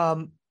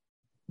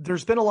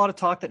 there's been a lot of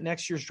talk that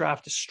next year's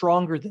draft is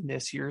stronger than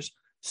this year's.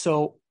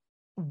 So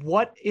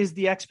what is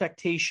the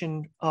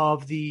expectation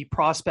of the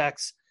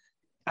prospects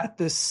at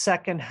the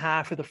second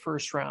half of the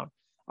first round?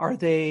 Are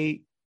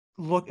they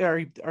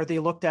are they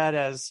looked at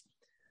as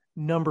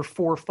number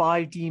 4 or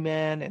 5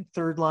 D-man and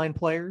third line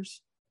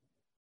players?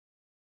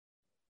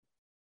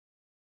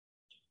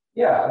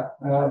 Yeah.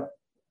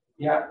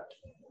 Yeah.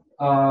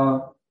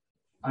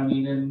 I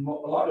mean, in a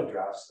lot of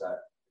drafts that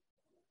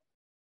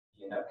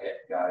you know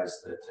get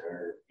guys that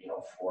are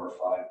 4 or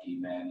 5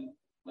 D-man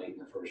late in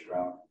the first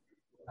round,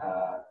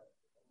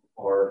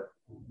 or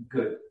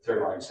good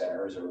third line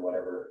centers or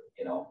whatever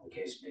the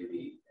case may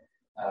be.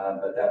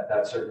 But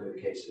that's certainly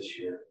the case this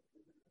year.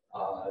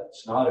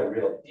 It's not a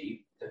real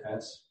deep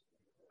defense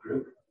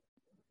group.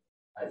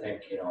 I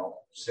think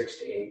 6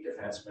 to 8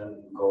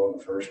 defensemen go in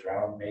the first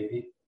round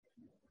maybe.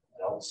 I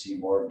don't see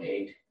more than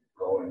 8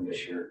 going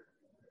this year.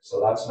 So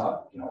that's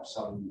not,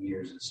 some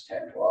years it's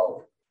 10,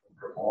 12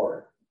 or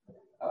more.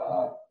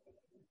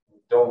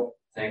 Don't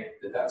think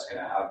that that's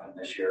going to happen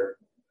this year.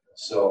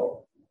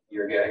 So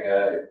you're getting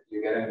a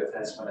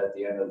defenseman at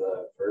the end of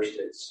the first.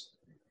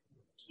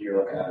 You're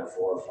looking at a 4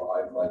 or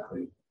 5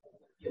 likely,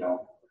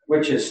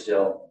 which is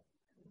still,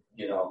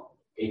 15 to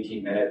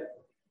 18 minute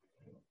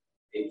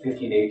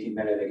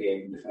a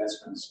game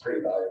defenseman is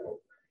pretty valuable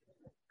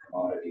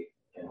commodity.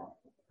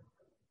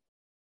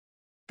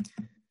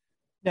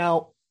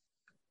 Now,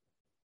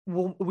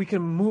 we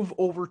can move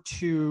over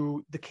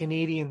to the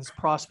Canadiens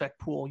prospect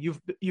pool.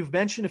 You've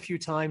mentioned a few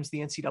times the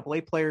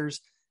NCAA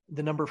players,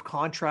 the number of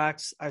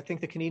contracts. I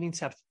think the Canadiens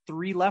have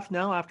 3 left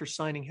now after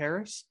signing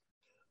Harris.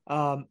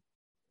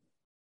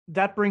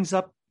 That brings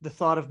up the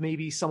thought of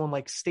maybe someone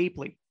like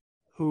Stapley,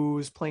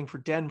 who's playing for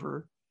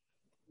Denver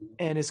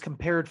and is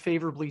compared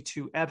favorably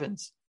to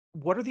Evans.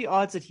 What are the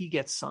odds that he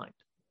gets signed?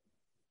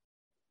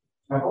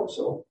 I hope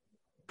so.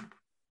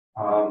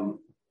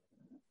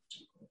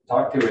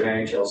 Talked to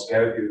an NHL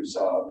scout who's a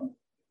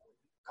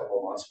couple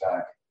of months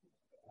back,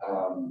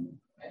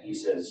 and he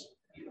says,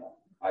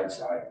 I'd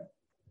sign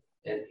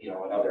it.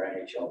 Another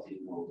NHL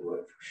team will do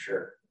it for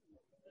sure.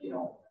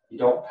 You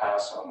don't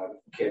pass on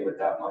a kid with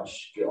that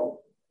much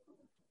skill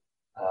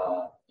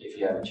if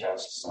you have a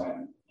chance to sign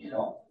him.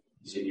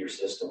 He's in your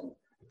system.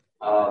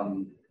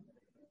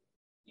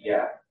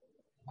 Yeah,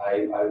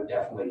 I would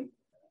definitely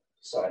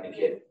sign the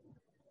kid.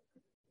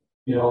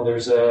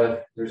 There's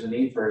a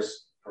need for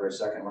a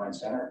second line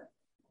center,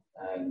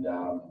 and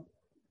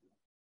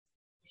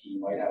he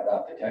might have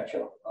that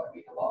potential. I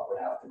mean, a lot would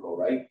have to go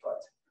right,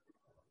 but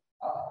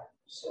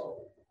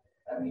so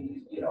I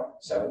mean,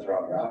 7th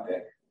round draft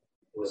pick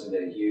wasn't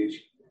a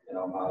huge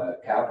amount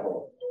of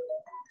capital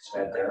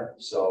spent there.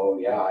 So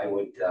yeah, I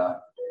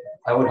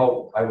would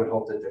hope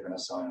that they're going to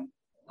sign him.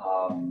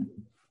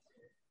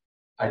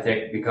 I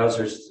think because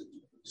there's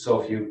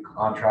so few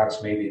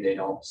contracts, maybe they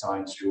don't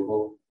sign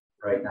Struble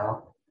right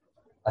now.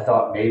 I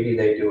thought maybe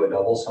they do a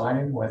double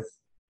signing with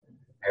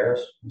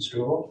Harris and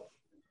Struble,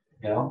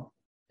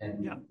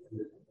 and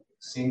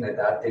seeing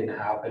that didn't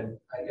happen,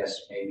 I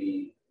guess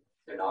maybe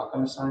they're not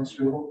going to sign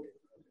Struble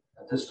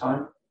at this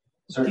time.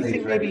 Certainly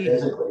he's ready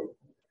physically.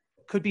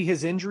 Could be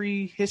his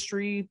injury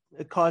history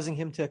causing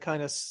him to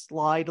kind of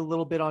slide a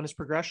little bit on his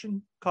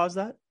progression, cause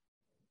that?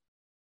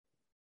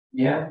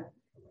 Yeah,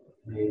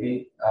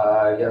 maybe.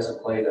 He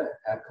hasn't played a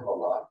heck of a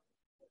lot.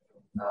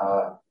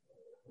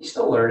 He's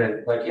still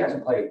learning. Like,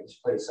 he's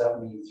played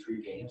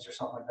 73 games or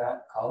something like that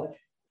in college,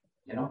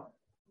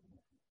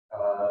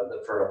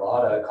 for a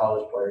lot of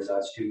college players,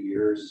 that's 2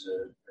 years,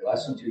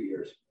 less than 2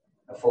 years,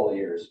 a full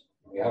years.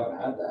 We haven't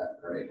had that,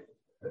 right?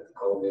 With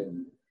COVID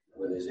and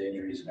with his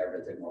injuries and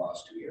everything the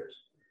last 2 years.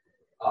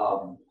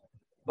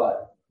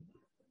 But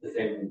the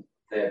thing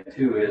then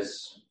too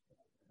is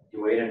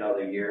you wait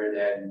another year,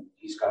 then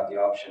he's got the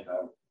option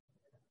of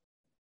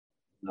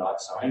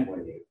not sign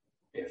with you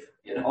if,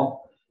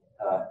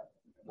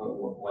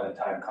 when the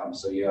time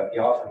comes. So you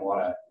often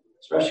want to,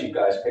 especially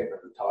guys picked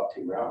up the top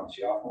 2 rounds,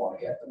 you often want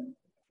to get them.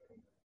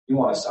 You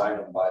want to sign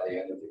them by the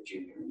end of the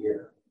junior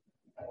year,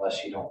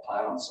 unless you don't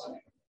plan on signing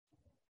them.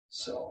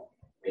 So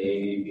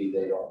maybe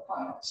they don't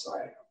plan on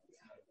signing them.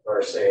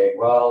 Or say,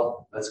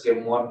 well, let's give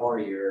him 1 more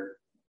year.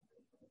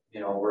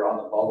 We're on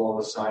the bubble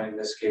of signing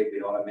this kid. We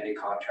don't have many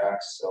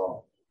contracts,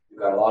 so we've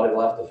got a lot of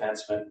left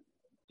defensemen.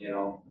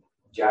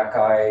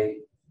 Jack-Eye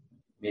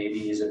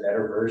maybe is a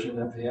better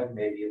version of him,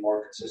 maybe a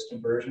more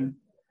consistent version.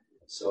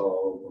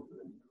 So,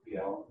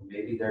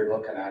 maybe they're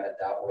looking at it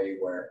that way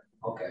where,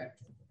 okay,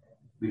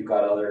 we've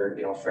got other,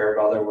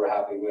 Fairbrother we're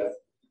happy with.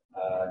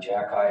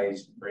 Jack-Eye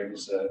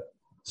brings the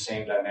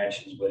same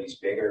dimensions, but he's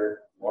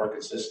bigger, more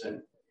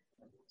consistent.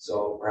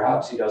 So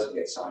perhaps he doesn't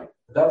get signed.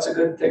 But that's a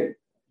good thing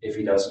if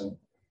he doesn't.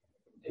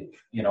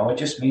 It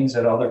just means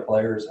that other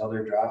players,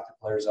 other drafted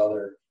players,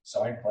 other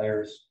signed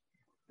players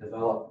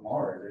develop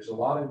more. There's a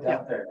lot of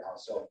depth there now.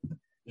 So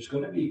there's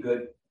going to be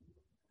good.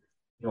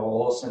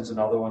 Olsen's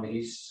another one.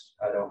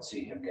 I don't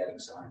see him getting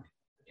signed,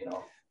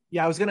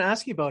 Yeah, I was going to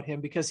ask you about him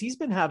because he's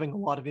been having a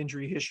lot of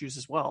injury issues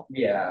as well.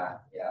 Yeah.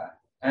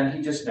 And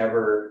he just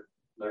never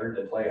learned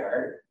to play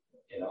hard,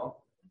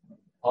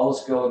 All the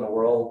skill in the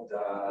world,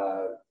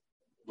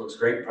 looks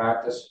great in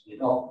practice,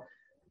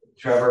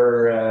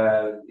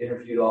 Trevor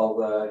interviewed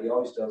he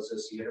always does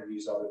this, he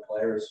interviews other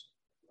players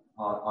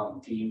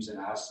on teams and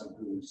ask them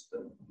who's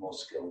the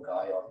most skilled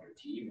guy on your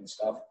team and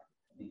stuff.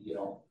 You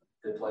know,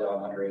 they play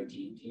on under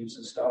 18 teams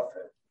and stuff,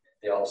 and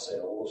they all said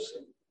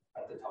Olsen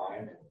at the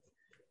time.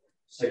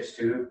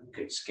 6'2",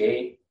 could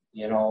skate,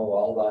 you know,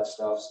 all that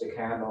stuff, stick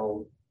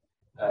handle,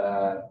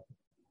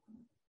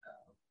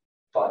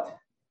 but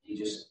he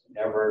just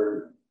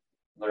never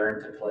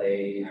learned to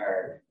play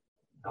hard.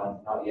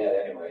 Not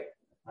yet, anyway.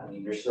 I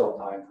mean, there's still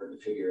time for him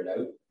to figure it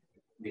out,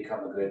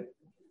 become a good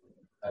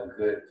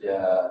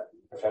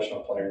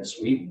professional player in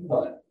Sweden.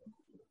 But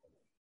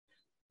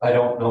I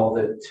don't know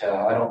that.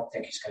 I don't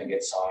think he's going to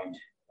get signed.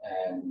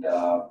 And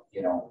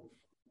you know,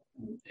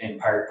 in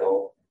part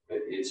though,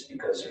 it's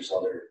because there's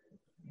other.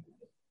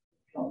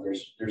 You know,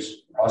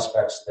 there's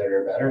prospects that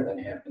are better than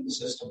him in the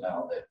system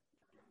now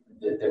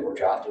that were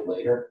drafted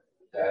later,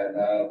 and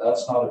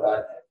that's not a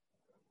bad thing.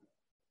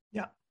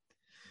 Yeah.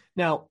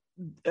 Now,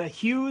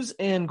 Hughes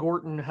and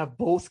Gorton have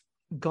both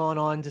gone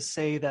on to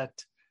say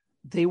that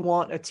they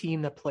want a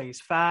team that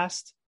plays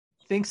fast,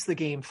 thinks the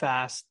game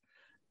fast,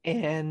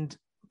 and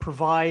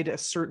provide a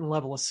certain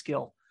level of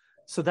skill.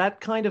 So that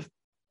kind of,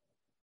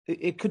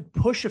 it could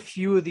push a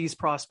few of these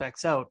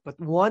prospects out, but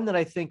one that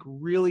I think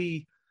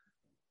really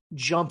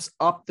jumps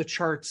up the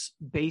charts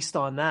based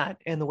on that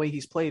and the way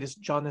he's played is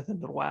Jonathan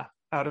Drouin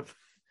out of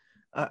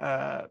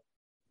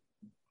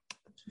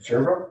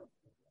Sherbrooke?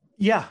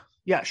 Yeah,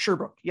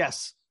 Sherbrooke,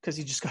 yes, because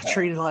he just got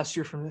traded last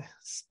year from the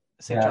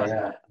St.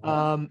 John.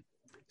 Yeah.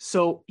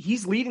 So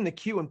he's leading the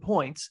queue in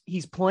points.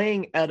 He's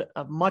playing at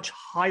a much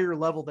higher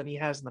level than he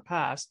has in the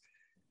past.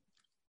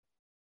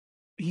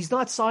 He's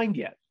not signed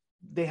yet.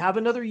 They have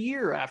another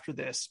year after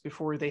this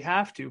before they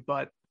have to,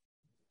 but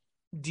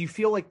do you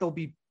feel like they'll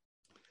be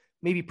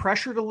maybe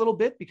pressured a little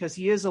bit because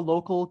he is a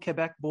local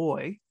Quebec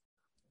boy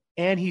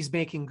and he's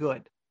making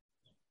good?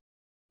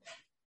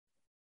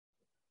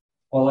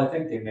 Well, I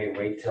think they may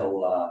wait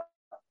till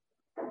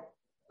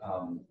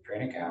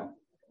training camp.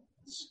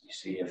 You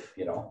see if,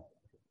 you know,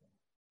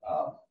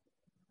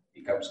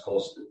 he comes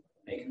close to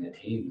making the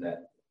team, then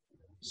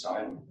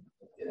sign him.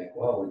 You think,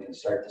 well, we can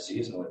start the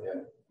season with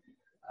him.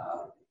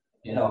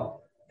 You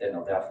know, then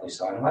they'll definitely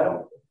sign him.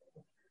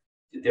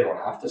 They don't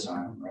have to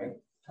sign him, right,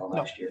 till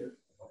next year.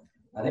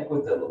 I think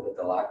with the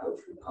lack of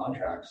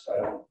contracts, I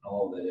don't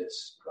know that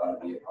it's got to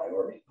be a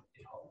priority,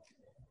 you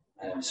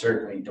know. And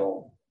certainly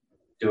don't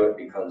do it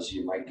because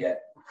you might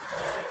get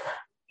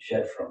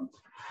shit from,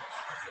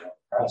 you know,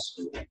 press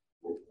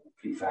or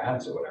few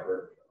fans or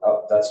whatever.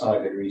 That's not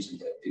a good reason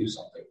to do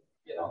something,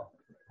 you know.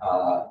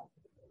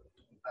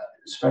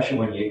 Especially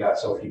when you got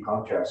so few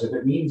contracts. If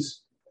it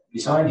means you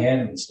sign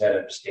him instead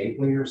of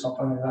Stapley or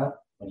something like that,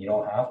 when you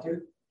don't have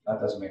to, that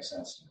doesn't make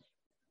sense to me,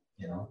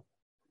 you know.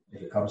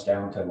 If it comes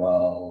down to,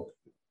 well,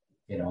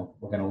 you know,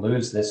 we're going to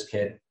lose this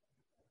kid,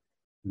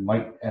 we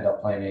might end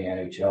up playing in the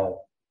NHL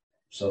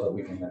so that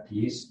we can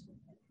appease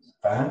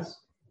fans.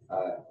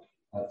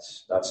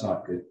 That's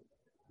not good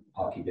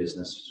hockey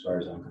business as far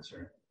as I'm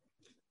concerned.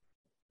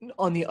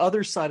 On the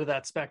other side of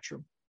that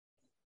spectrum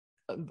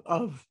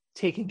of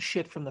taking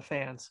shit from the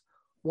fans,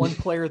 one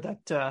player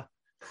that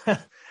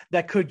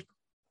that could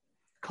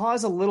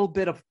cause a little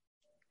bit of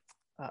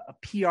a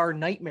PR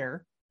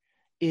nightmare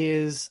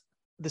is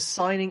the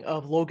signing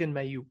of Logan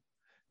Mailloux.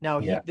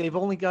 Now they've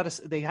only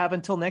they have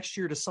until next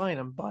year to sign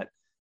him, but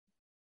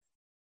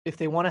if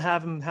they want to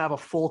have him have a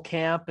full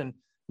camp and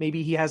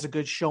maybe he has a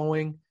good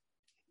showing,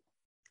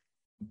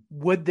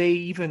 would they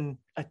even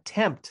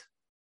attempt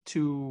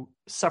to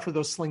suffer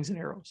those slings and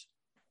arrows?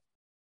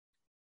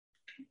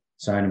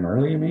 Sign him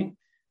early, you mean?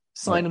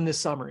 Sign him this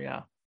summer,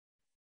 yeah.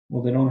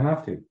 Well, they don't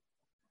have to.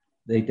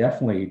 They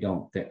definitely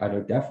don't. I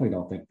definitely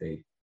don't think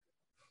they.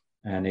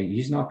 And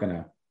he's not going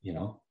to, you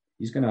know,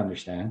 he's going to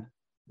understand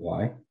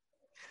why.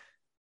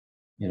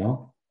 You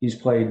know, he's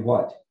played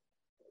what?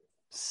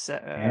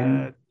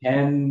 10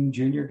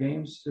 junior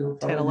games?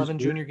 10, 11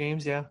 junior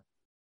games, yeah.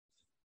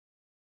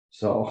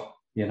 So,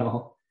 you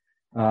know,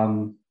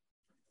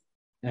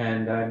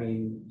 and I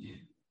mean,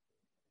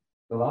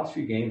 the last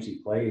few games he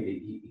played,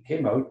 he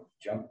came out,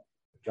 jumped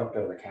out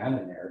of the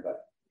cannon there,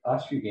 but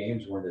last few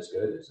games weren't as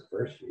good as the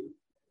first few.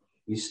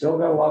 He's still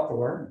got a lot to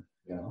learn,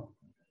 you know.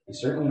 He's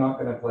certainly not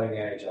going to play in the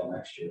NHL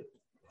next year.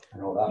 I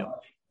know that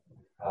much.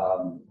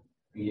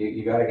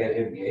 You got to get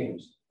him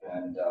games.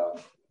 And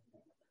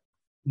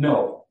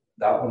no,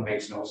 that one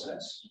makes no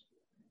sense.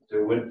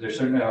 There's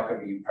certainly not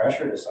going to be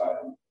pressure to sign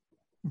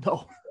him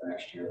for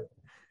next year.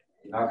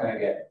 You're not going to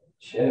get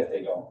shit if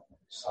they don't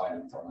sign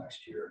him until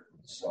next year.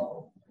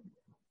 So,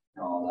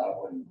 no, that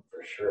one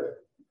for sure.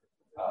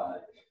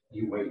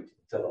 You wait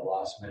till the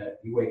last minute.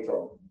 You wait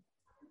till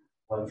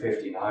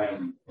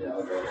 1:59, you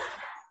know,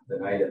 the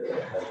night of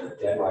the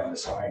deadline to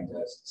sign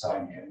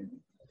him,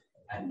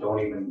 and don't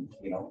even,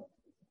 you know,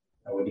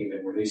 I wouldn't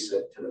even release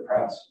it to the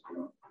press, you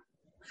know.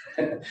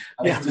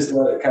 Just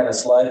let it kind of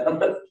slide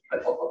on it.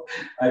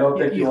 I don't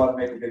think you want to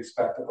make a big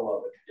spectacle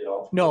of it, you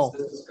know. No.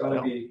 This is going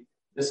to be,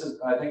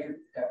 I think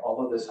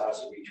all of this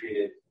has to be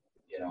treated,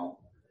 you know,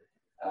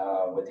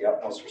 with the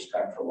utmost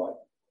respect for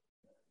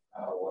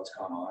what's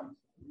gone on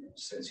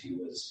since he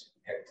was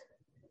picked.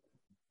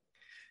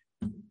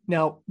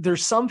 Now,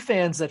 there's some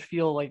fans that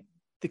feel like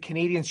the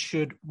Canadians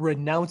should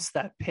renounce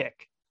that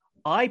pick.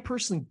 I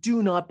personally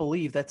do not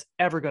believe that's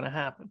ever going to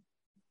happen.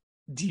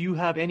 Do you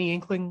have any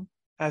inkling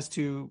as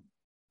to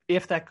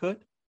if that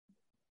could?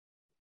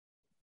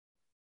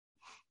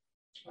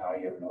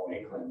 You have no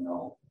inkling,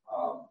 no.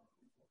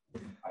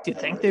 Do you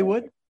think they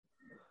would?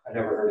 I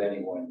never heard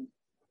anyone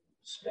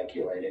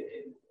speculate it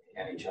in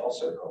NHL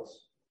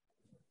circles.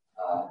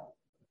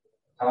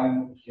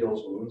 Time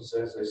heals wounds,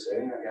 as they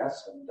say, I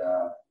guess. And,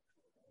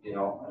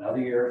 another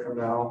year from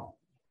now,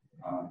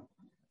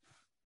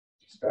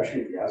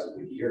 especially if he has a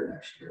good year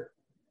next year,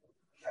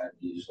 and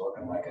he's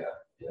looking like a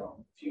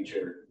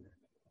future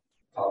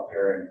top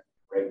pairing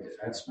great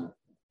defenseman.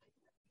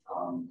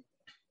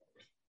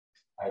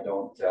 I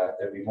don't.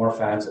 There'd be more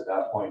fans at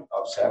that point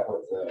upset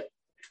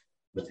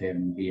with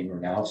him being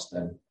renounced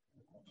than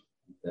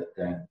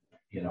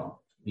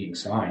being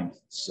signed.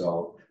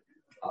 So,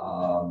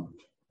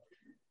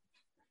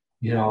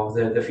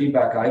 the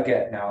feedback I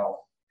get now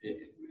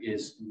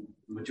is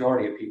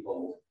majority of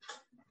people.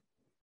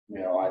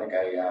 I think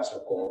I asked a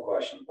poll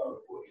question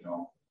about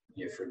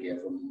you forgive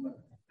him,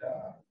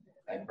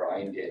 and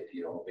Brian did a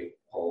big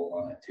poll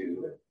on it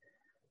too. And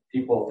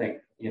people think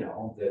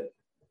that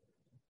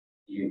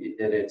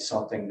it's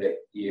something that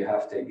you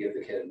have to give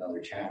the kid another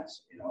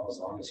chance, as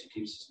long as he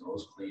keeps his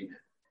nose clean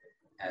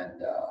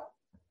and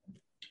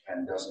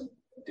doesn't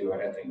do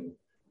anything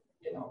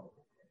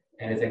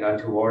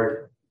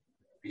untoward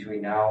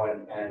between now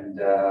and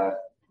the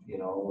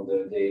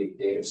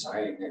date of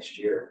signing next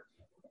year.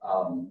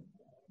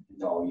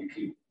 No, you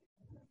keep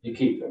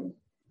him.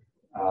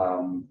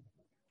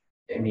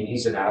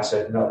 He's an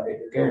asset. No,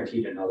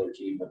 guaranteed another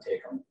team will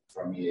take him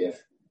from you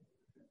if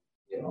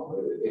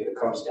it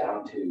comes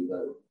down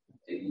to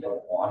that you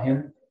don't want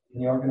him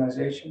in the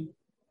organization.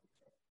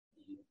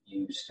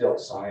 You still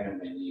sign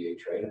him and you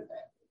trade him.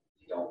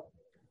 You don't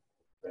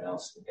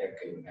renounce the pick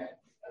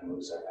and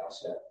lose that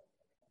asset.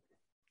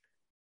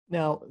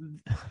 Now,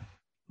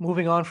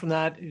 moving on from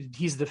that,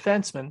 he's a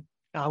defenseman.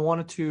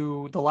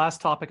 The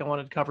last topic I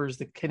wanted to cover is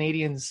the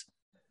Canadians'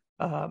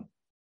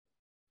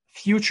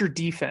 future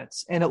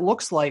defense. And it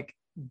looks like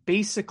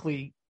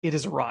basically it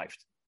has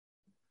arrived.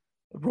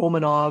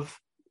 Romanov,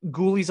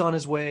 Goulie's on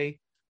his way.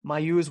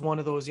 Mailloux is one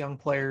of those young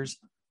players.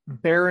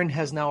 Barron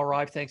has now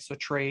arrived thanks to a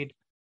trade.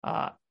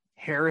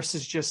 Harris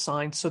is just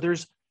signed. So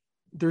there's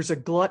a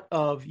glut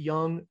of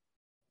young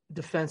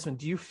defensemen.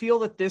 Do you feel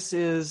that this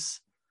is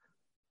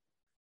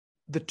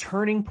the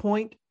turning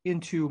point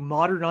into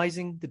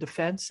modernizing the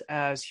defense,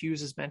 as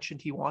Hughes has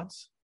mentioned he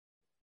wants?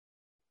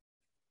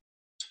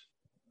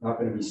 Not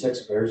going to be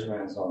 6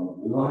 Bergevin's on the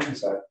blue line?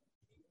 Is that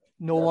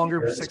no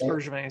longer 6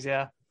 Bergevins?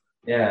 Yeah.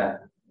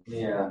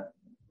 Yeah,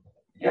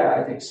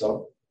 I think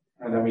so.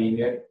 And I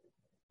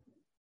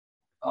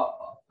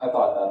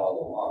thought that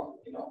all along,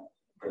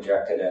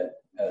 projected it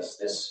as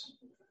this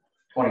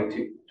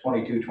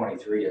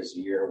 22-23 is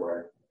the year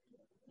where,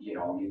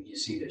 you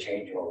see the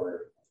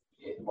changeover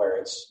where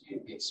it's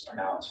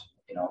pronounced,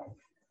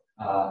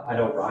 I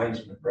know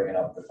Brian's been bringing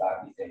up the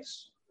fact he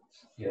thinks,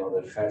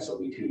 the defense will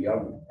be too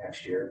young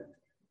next year.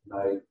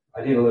 And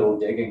I did a little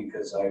digging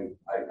because I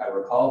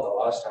recall the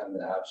last time the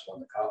Habs won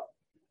the Cup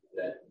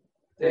that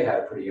they had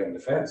a pretty young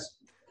defense.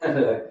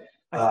 I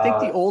think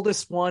the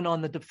oldest one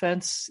on the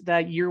defense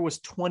that year was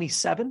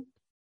 27.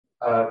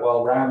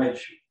 Well,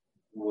 Ramage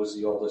was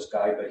the oldest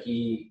guy, but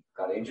he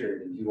got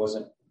injured and he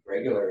wasn't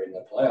regular in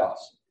the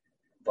playoffs.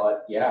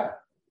 But yeah,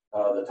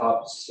 the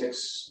top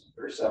 6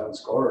 or 7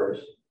 scorers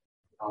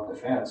on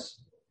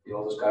defense, the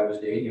oldest guy was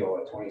Daniel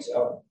at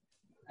 27.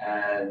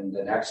 And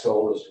the next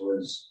oldest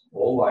was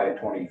Wolby at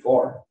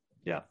 24.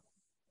 Yeah.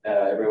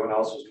 Everyone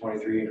else was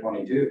 23 and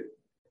 22.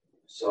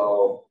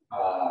 So,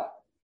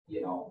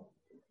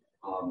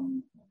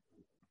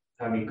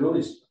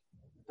 Goulie's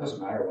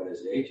doesn't matter what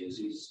his age is.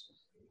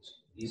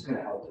 He's going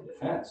to help the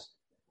defense.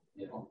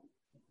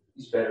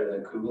 He's better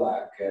than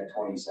Kulak at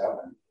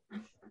 27.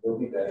 He'll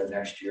be better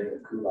next year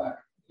than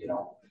Kulak.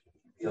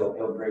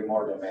 He'll bring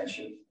more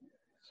dimension.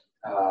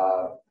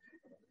 I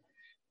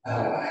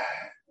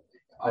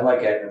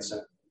like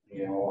Edmondson.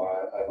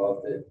 I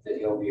love that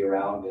he'll be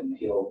around and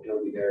he'll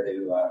be there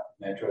to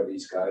mentor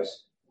these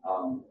guys.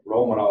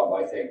 Romanov,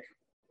 I think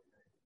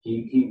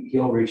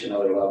he'll reach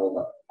another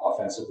level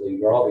offensively.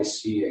 We're always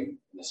seeing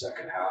in the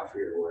second half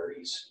here where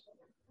it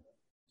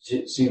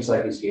seems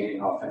like he's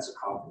gaining offensive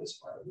confidence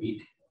by the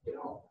week.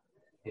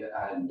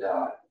 And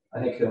I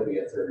think he'll be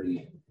a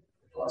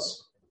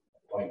 30-plus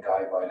point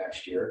guy by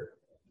next year.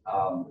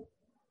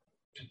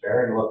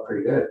 Barron looked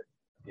pretty good.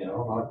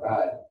 Not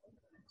bad.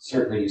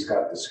 Certainly he's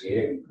got the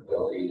skating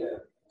ability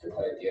to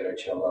play at the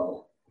NHL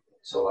level.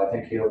 So I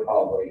think he'll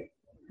probably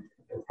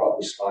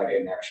slide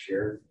in next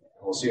year.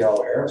 And we'll see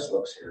how Harris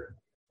looks here.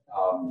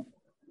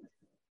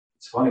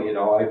 It's funny,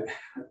 I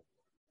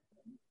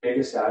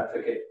biggest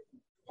advocate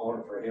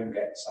opponent for him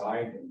getting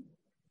signed, and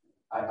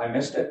I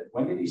missed it.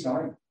 When did he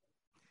sign?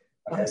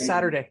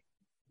 Saturday.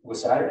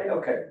 Was Saturday?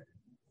 Okay.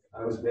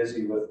 I was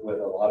busy with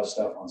a lot of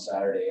stuff on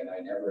Saturday, and I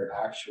never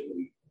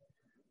actually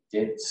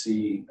did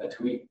see a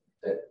tweet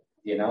that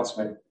the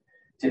announcement.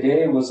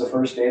 Today was the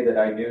first day that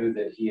I knew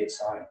that he had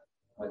signed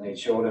when they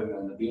showed him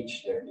on the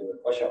beach there doing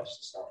push-ups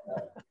and stuff.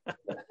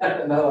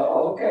 And I thought,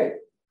 oh, okay,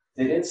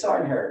 they did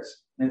sign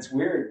Harris. And it's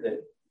weird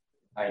that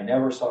I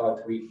never saw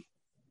a tweet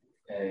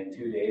in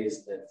 2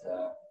 days that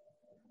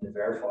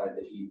verified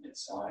that he'd been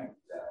signed.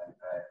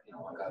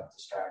 I got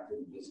distracted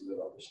and busy with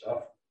other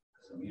stuff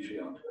because I'm usually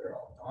on Twitter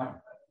all the time.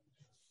 But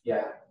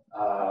yeah,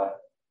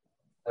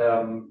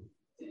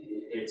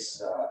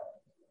 it's.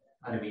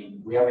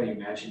 We haven't even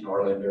mentioned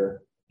Norlinder.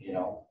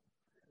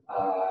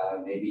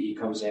 Maybe he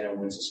comes in and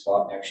wins a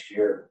spot next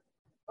year.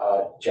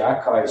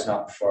 Jack Kai is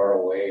not far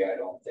away. I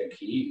don't think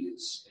he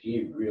is.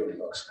 He really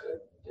looks good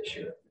this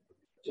year,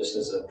 just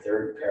as a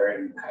third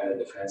pairing kind of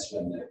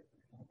defenseman.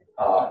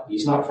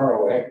 He's not far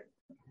away.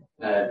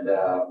 And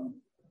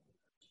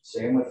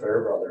same with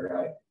Fairbrother.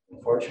 I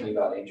unfortunately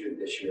got injured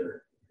this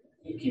year.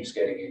 He keeps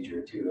getting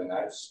injured too, and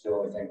that's the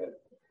only thing that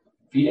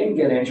if he didn't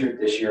get injured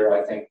this year,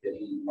 I think that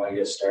he might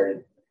have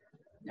started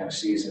next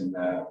season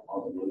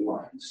on the blue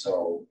line.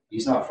 So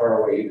he's not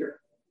far away either.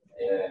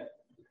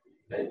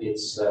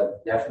 It's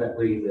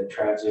definitely the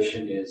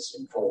transition is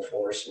in full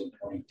force in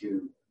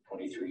 22,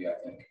 23, I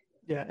think.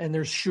 Yeah, and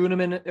there's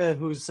Schooneman,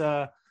 who's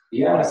one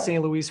of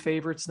St. Louis'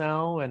 favorites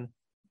now, and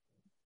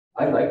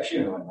I like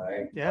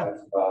Schooneman.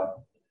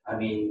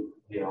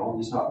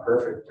 He's not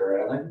perfect or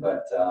anything,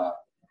 but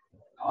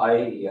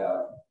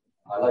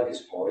I like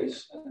his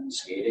poise and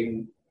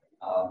skating.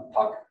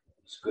 Puck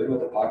is good with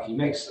the puck. He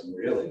makes some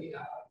really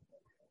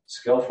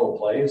skillful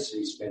plays.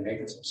 He's been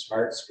making some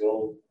smart,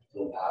 skilled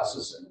little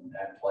passes and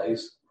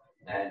plays,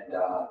 and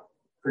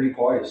pretty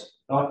poised.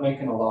 Not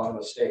making a lot of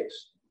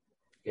mistakes.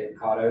 Getting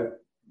caught out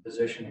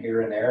position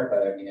here and there,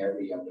 but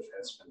every young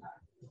defenseman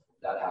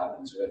that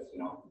happens with.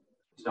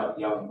 He's not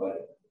young,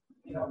 but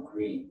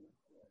green.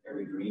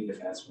 Every green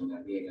defenseman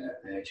and being an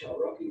NHL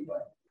rookie,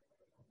 but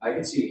I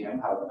can see him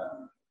having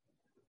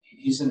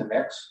he's in the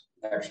mix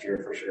next year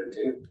for sure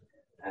too.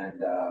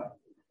 And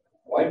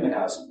Weidman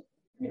hasn't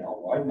been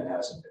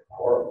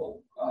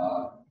horrible,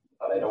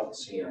 but I don't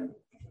see him.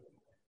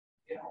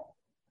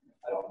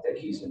 I don't think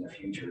he's in the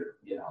future.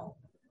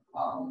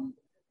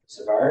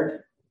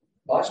 Savard,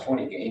 last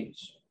 20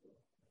 games,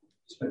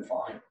 it's been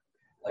fine.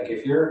 Like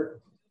if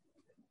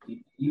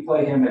you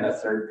play him in a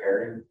third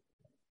pairing,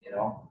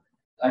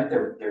 I think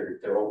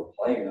they're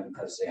overplaying him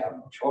because they have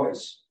no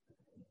choice.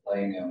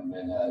 Playing him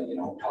in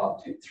a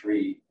top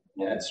 2-3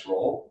 minutes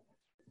role,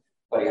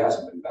 but he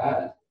hasn't been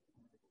bad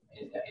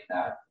in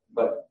that.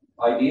 But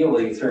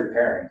ideally, third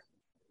pairing.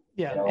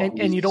 Yeah,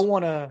 and you don't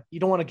want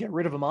to get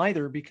rid of him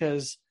either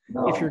because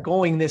if you're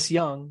going this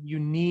young, you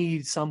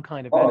need some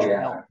kind of veteran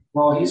help.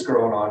 Well, he's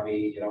grown on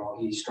me.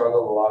 He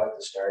struggled a lot at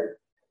the start,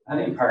 and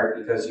in part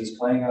because he's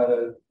playing out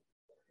of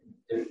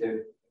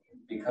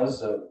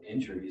because of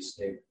injuries.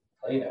 They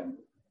played him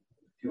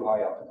too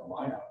high up in the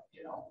lineup.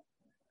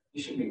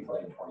 He should be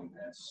playing 20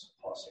 minutes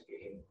plus a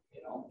game.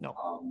 No.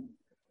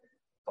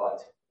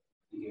 But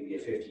he can be a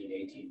 15,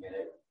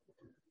 18-minute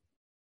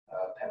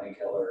penalty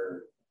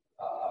killer,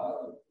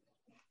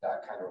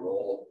 that kind of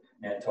role,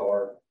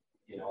 mentor,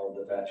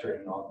 the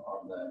veteran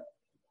on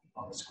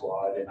the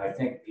squad. And I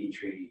think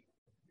Petrie,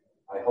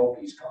 I hope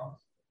he's come,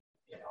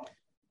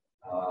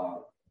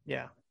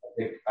 Yeah.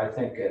 I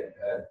think at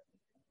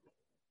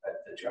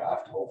the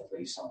draft,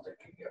 hopefully something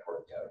can get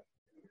worked out.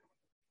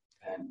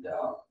 And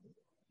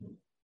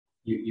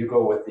you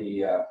go with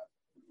you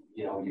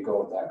go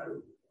with that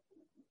group.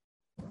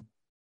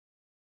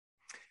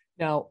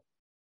 Now,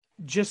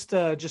 just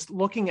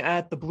looking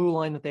at the blue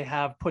line that they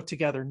have put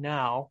together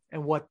now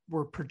and what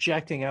we're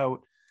projecting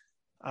out,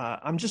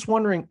 I'm just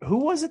wondering, who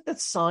was it that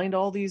signed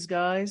all these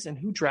guys and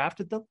who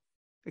drafted them,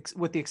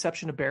 with the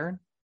exception of Barron?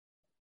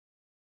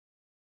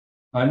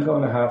 I'm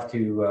going to have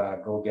to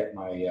go get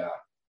my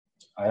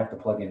I have to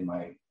plug in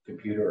my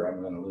computer.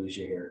 I'm going to lose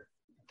you here.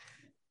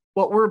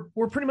 Well,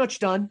 we're pretty much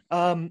done.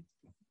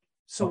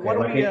 So okay,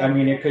 what do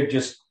we? It could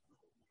just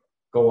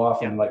go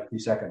off in like 2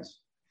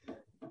 seconds.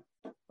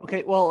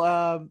 Okay. Well,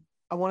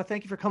 I want to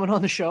thank you for coming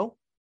on the show.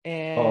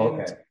 And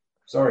okay.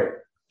 Sorry.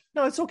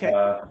 No, it's okay.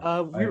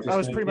 I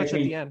was pretty much at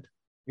the end.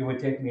 It would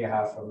take me a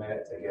half a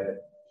minute to get it.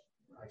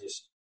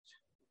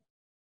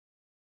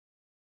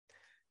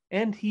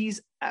 And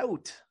he's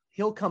out.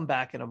 He'll come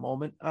back in a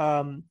moment.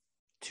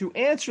 To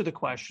answer the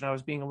question, I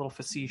was being a little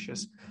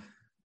facetious.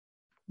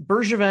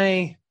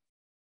 Bergevin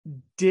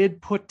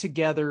did put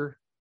together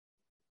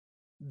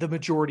the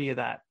majority of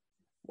that,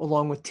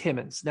 along with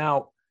Timmins.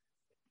 Now,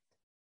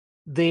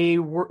 they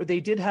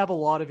did have a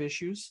lot of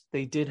issues.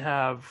 They did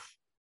have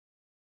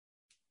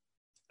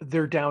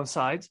their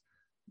downsides,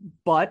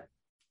 but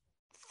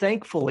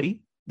thankfully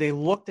they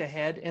looked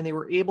ahead and they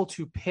were able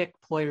to pick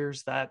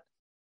players that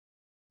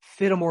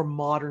fit a more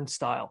modern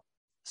style.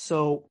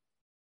 So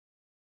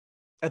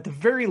at the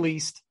very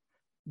least,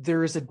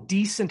 there is a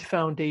decent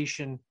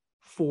foundation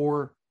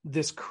for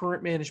this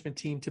current management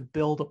team to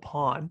build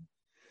upon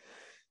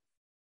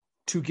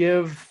to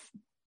give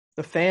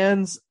the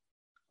fans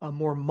a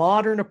more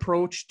modern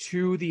approach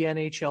to the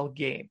NHL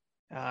game.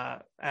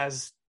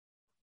 As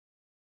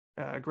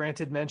Grant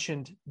had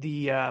mentioned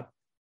the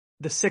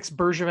 6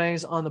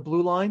 Bergevins on the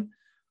blue line.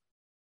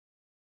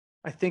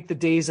 I think the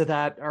days of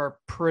that are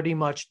pretty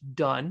much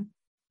done.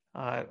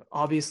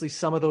 Obviously,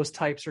 some of those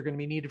types are going to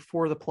be needed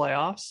for the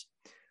playoffs,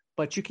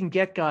 but you can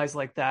get guys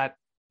like that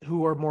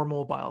who are more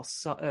mobile,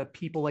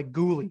 people like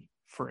Gooley,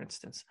 for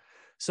instance.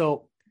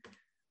 So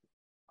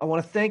I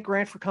want to thank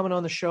Grant for coming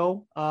on the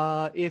show.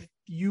 If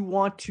you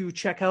want to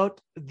check out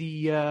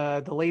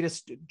the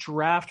latest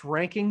draft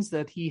rankings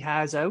that he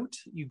has out,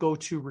 you go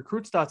to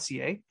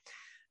recruits.ca,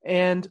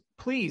 and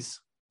please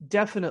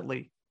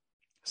definitely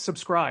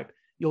subscribe.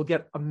 You'll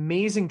get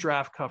amazing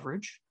draft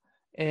coverage,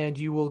 and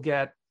you will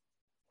get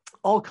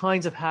all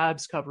kinds of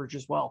Habs coverage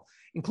as well,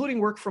 including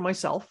work for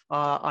myself.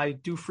 I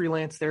do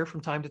freelance there from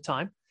time to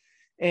time,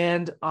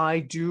 and I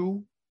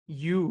do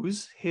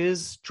use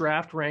his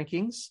draft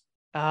rankings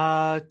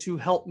to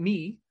help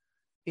me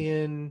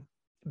in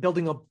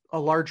building a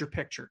larger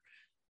picture.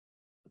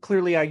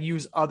 Clearly, I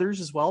use others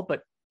as well,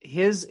 but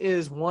his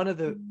is one of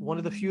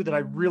the few that I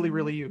really,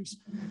 really use.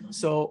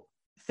 So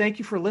thank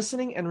you for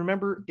listening. And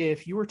remember,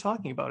 if you were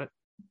talking about it,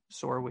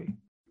 so are we.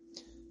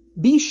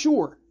 Be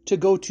sure to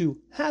go to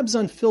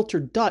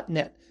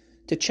habsunfiltered.net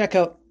to check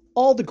out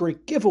all the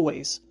great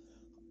giveaways,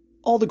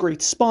 all the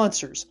great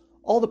sponsors,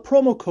 all the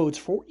promo codes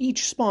for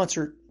each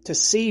sponsor to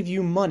save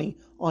you money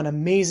on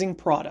amazing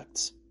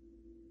products.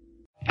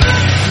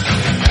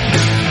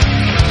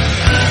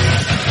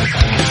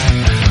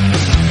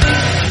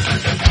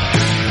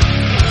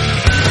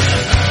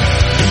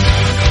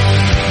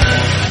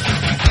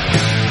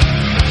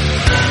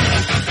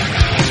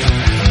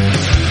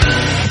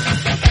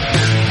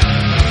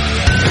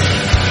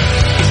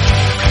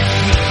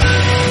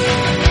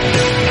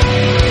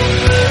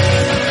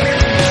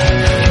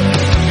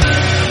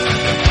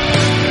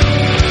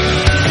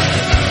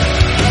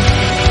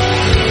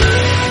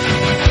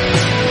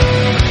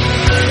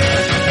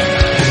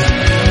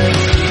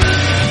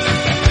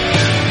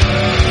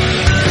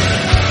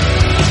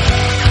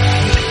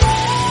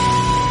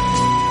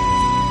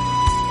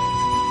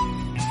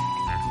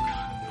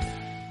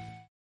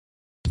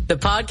 The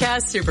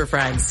Podcast Super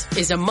Friends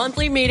is a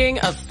monthly meeting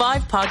of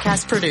 5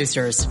 podcast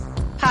producers.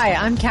 Hi,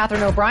 I'm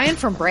Catherine O'Brien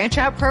from Branch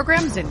Out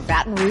Programs in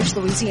Baton Rouge,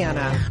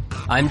 Louisiana.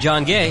 I'm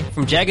John Gay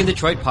from Jag and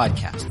Detroit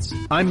Podcasts.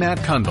 I'm Matt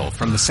Kundle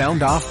from the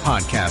Sound Off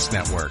Podcast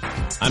Network.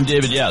 I'm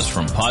David Yaz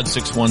from Pod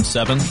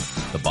 617,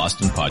 the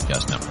Boston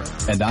Podcast Network.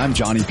 And I'm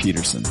Johnny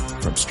Peterson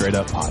from Straight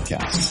Up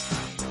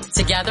Podcasts.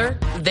 Together,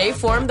 they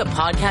form the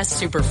Podcast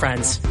Super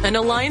Friends, an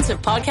alliance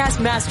of podcast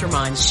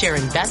masterminds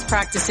sharing best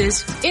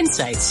practices,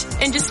 insights,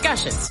 and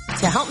discussions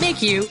to help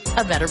make you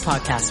a better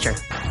podcaster.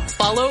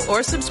 Follow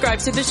or subscribe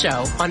to the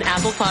show on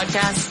Apple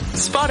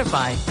Podcasts,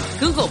 Spotify,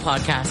 Google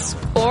Podcasts,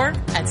 or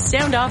at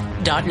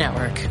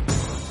soundoff.network.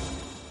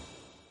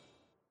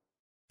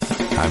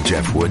 I'm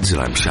Jeff Woods,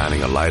 and I'm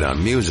shining a light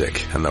on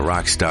music and the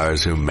rock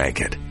stars who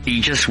make it.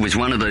 He just was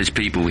one of those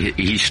people,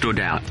 he stood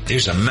out. He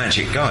was a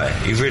magic guy.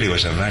 He really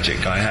was a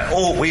magic guy.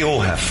 We all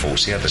have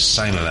faults. He had the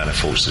same amount of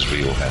faults as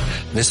we all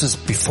have. This is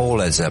before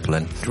Led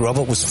Zeppelin.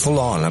 Robert was full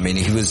on. I mean,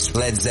 he was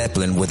Led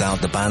Zeppelin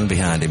without the band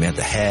behind him. He had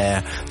the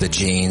hair, the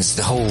jeans,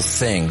 the whole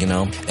thing, you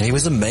know, and he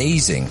was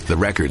amazing. The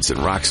Records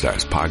and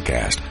Rockstars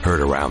podcast,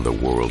 heard around the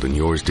world and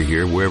yours to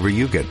hear wherever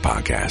you get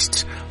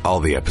podcasts. All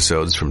the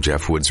episodes from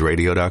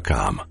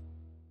JeffWoodsRadio.com.